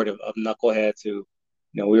cohort of knuckleheads who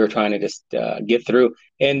we were trying to just get through,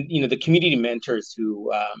 and the community mentors who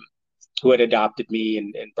had adopted me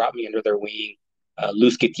and brought me under their wing,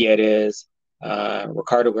 Luz Gutierrez,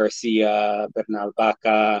 Ricardo Garcia, Bernal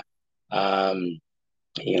Baca,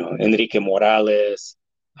 Enrique Morales.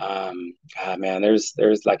 Man, there's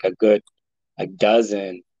like a good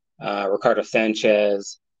dozen. Ricardo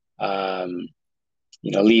Sanchez,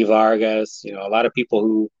 Lee Vargas. A lot of people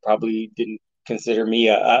who probably didn't consider me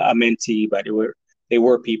a mentee, but they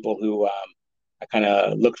were people who I kind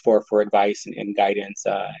of looked for advice and guidance.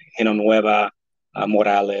 Geno Nueva,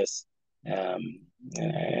 Morales, and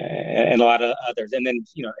a lot of others. And then,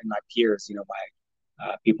 and my peers,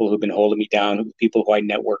 my people who've been holding me down, people who I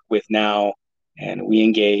network with now, and we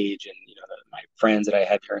engage, and, my friends that I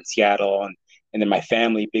had here in Seattle, and then my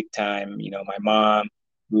family big time, my mom,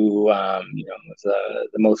 who, was the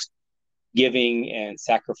most giving and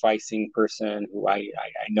sacrificing person who I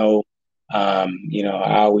know. I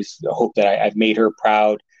always hope that I've made her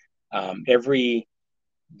proud. Every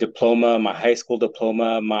diploma, my high school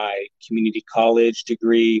diploma, my community college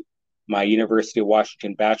degree, my University of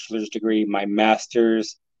Washington bachelor's degree, my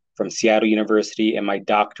master's from Seattle University, and my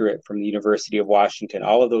doctorate from the University of Washington.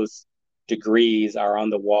 All of those degrees are on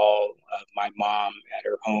the wall of my mom at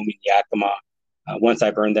her home in Yakima. Once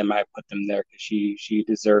I've earned them, I put them there because she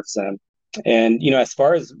deserves them. And as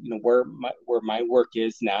far as where my work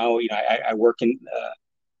is now, I work in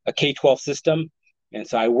a K-12 system, and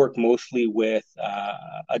so I work mostly with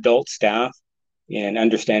adult staff and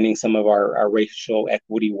understanding some of our racial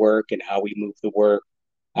equity work and how we move the work.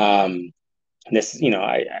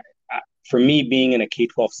 For me, being in a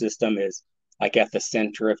K-12 system is like at the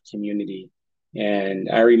center of community. And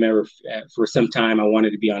I remember for some time I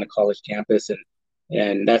wanted to be on a college campus,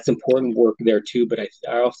 and that's important work there too. But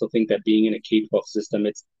I also think that being in a K-12 system,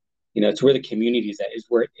 it's where the community is at, is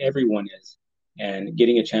where everyone is, and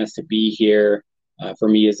getting a chance to be here for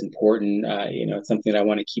me is important. It's something that I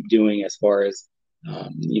want to keep doing as far as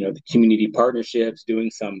the community partnerships,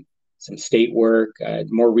 doing some state work.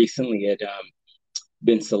 More recently, had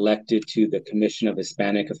been selected to the Commission of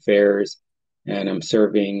Hispanic Affairs, and I'm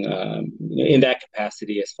serving in that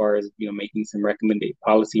capacity as far as making some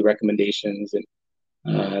policy recommendations. And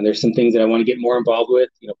there's some things that I want to get more involved with,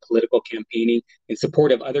 political campaigning in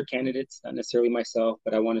support of other candidates, not necessarily myself,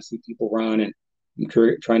 but I want to see people run, and I'm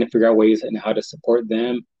trying to figure out ways and how to support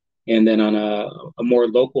them. And then on a more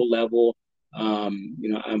local level,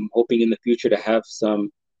 I'm hoping in the future to have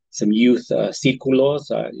some youth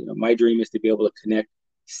círculos. My dream is to be able to connect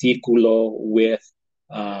círculo with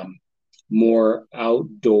more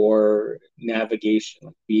outdoor navigation,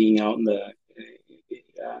 like being out in the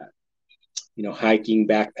hiking,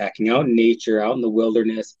 backpacking, out in nature, out in the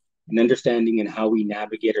wilderness, and understanding and how we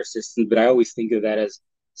navigate our systems. But I always think of that as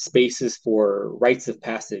spaces for rites of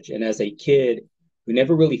passage. And as a kid, we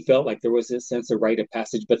never really felt like there was a sense of rite of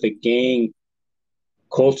passage, but the gang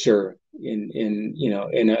culture in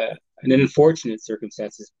unfortunate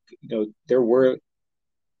circumstances, there were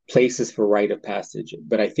places for rite of passage.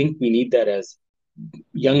 But I think we need that as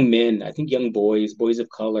young men. I think young boys of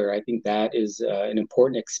color, I think that is an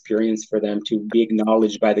important experience for them to be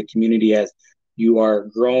acknowledged by the community as you are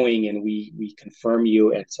growing, and we confirm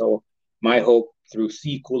you. And so my hope through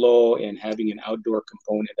Círculo and having an outdoor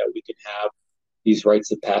component that we can have these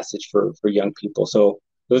rites of passage for young people. So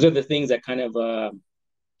those are the things that kind of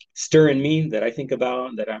stir in me that I think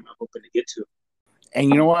about that I'm hoping to get to. And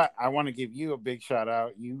you know what? I want to give you a big shout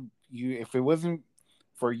out. You, if it wasn't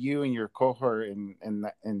for you and your cohort and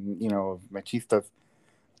you know, machistas,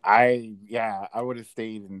 I would have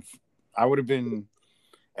stayed, and I would have been,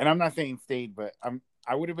 and I'm not saying stayed, but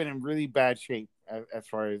I would have been in really bad shape as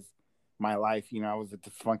far as my life. You know, I was a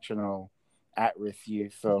dysfunctional, at-risk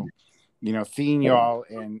youth. So, you know, seeing y'all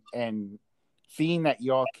and seeing that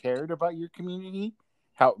y'all cared about your community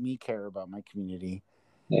helped me care about my community.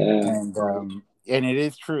 Yeah. And it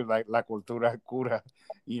is true, like la cultura cura.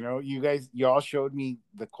 You know, y'all showed me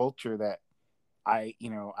the culture that I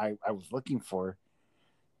was looking for,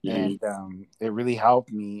 and it really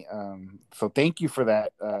helped me. So thank you for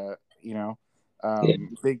that. You know,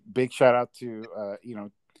 big shout out to you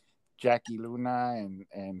know, Jackie Luna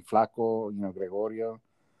and Flaco, you know, Gregorio,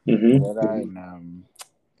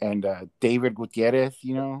 and David Gutierrez.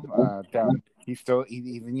 You know, down he's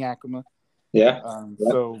in Yakima. Yeah.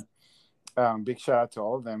 So big shout out to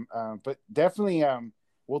all of them. But definitely,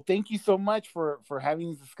 well, thank you so much for having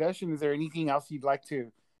this discussion. Is there anything else you'd like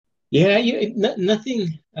to? Yeah,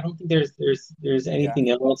 nothing. I don't think there's anything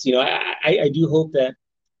else. You know, I do hope that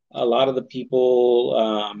a lot of the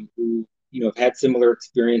people who have had similar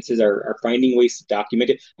experiences are finding ways to document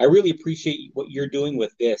it. I really appreciate what you're doing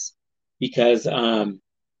with this because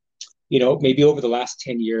maybe over the last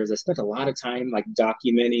 10 years, I spent a lot of time like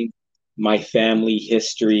documenting my family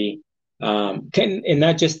history, and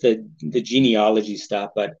not just the genealogy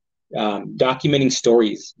stuff, but documenting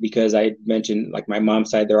stories because I mentioned like my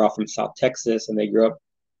mom's side, they're all from South Texas and they grew up,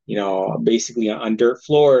 basically on dirt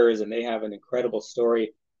floors and they have an incredible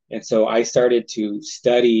story. And so I started to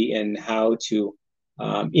study and how to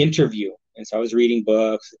interview. And so I was reading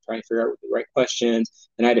books, trying to figure out the right questions,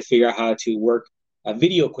 and I had to figure out how to work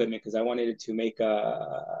video equipment because I wanted to make a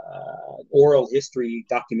oral history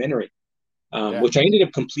documentary, which I ended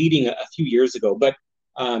up completing a few years ago. But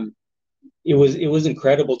it was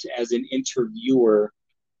incredible as an interviewer.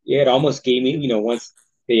 It almost gave me, once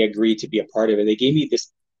they agreed to be a part of it, they gave me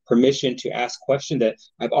this permission to ask questions that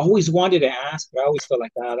I've always wanted to ask, but I always felt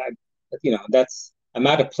like I'm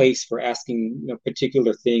out of place for asking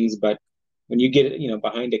particular things. But when you get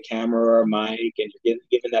behind a camera or a mic and you're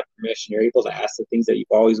given that permission, you're able to ask the things that you've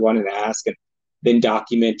always wanted to ask and then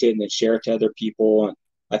document it and then share it to other people. And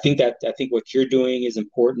I think what you're doing is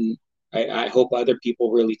important. I hope other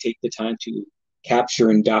people really take the time to capture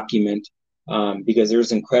and document because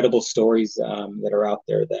there's incredible stories that are out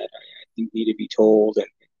there that I think need to be told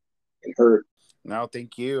and heard. No,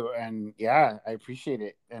 thank you. And yeah, I appreciate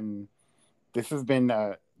it. And this has been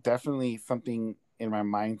definitely something in my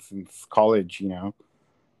mind since college,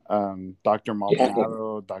 Dr.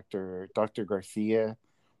 Maldonado, Dr. Garcia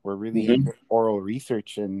were really into oral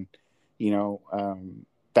research, and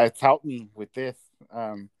that's helped me with this,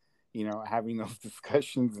 having those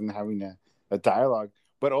discussions and having a dialogue,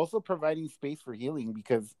 but also providing space for healing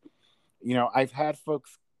because I've had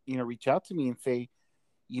folks reach out to me and say,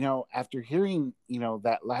 after hearing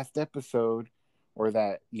that last episode or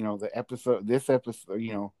that this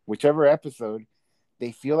episode, whichever episode,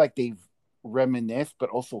 they feel like they've reminisced but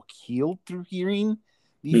also healed through hearing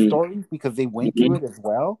these stories because they went through it as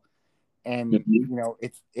well. And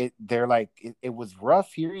they're like it was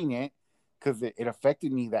rough hearing it because it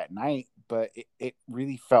affected me that night, but it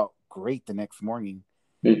really felt great the next morning.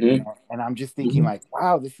 And I'm just thinking like,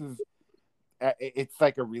 wow, this is it's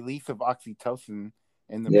like a release of oxytocin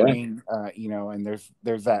in the brain, and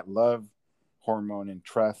there's that love hormone and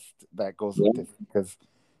trust that goes with it because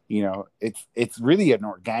it's really an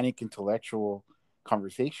organic intellectual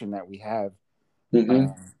conversation that we have.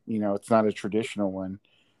 It's not a traditional one.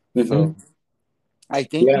 So I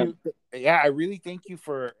thank you. Yeah, I really thank you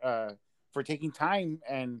for taking time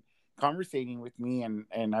and conversating with me,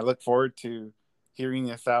 and I look forward to hearing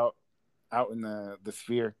this out in the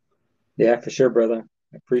sphere. Yeah, for sure, brother.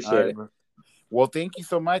 I appreciate it. Well, thank you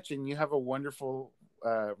so much, and you have a wonderful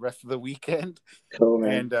rest of the weekend. Cool,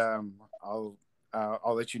 man. And I'll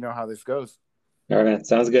let you know how this goes. All right, man.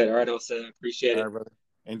 Sounds good. All right, Jose. Appreciate it. All right, brother.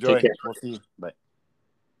 Enjoy. Take care. We'll see you. Bye.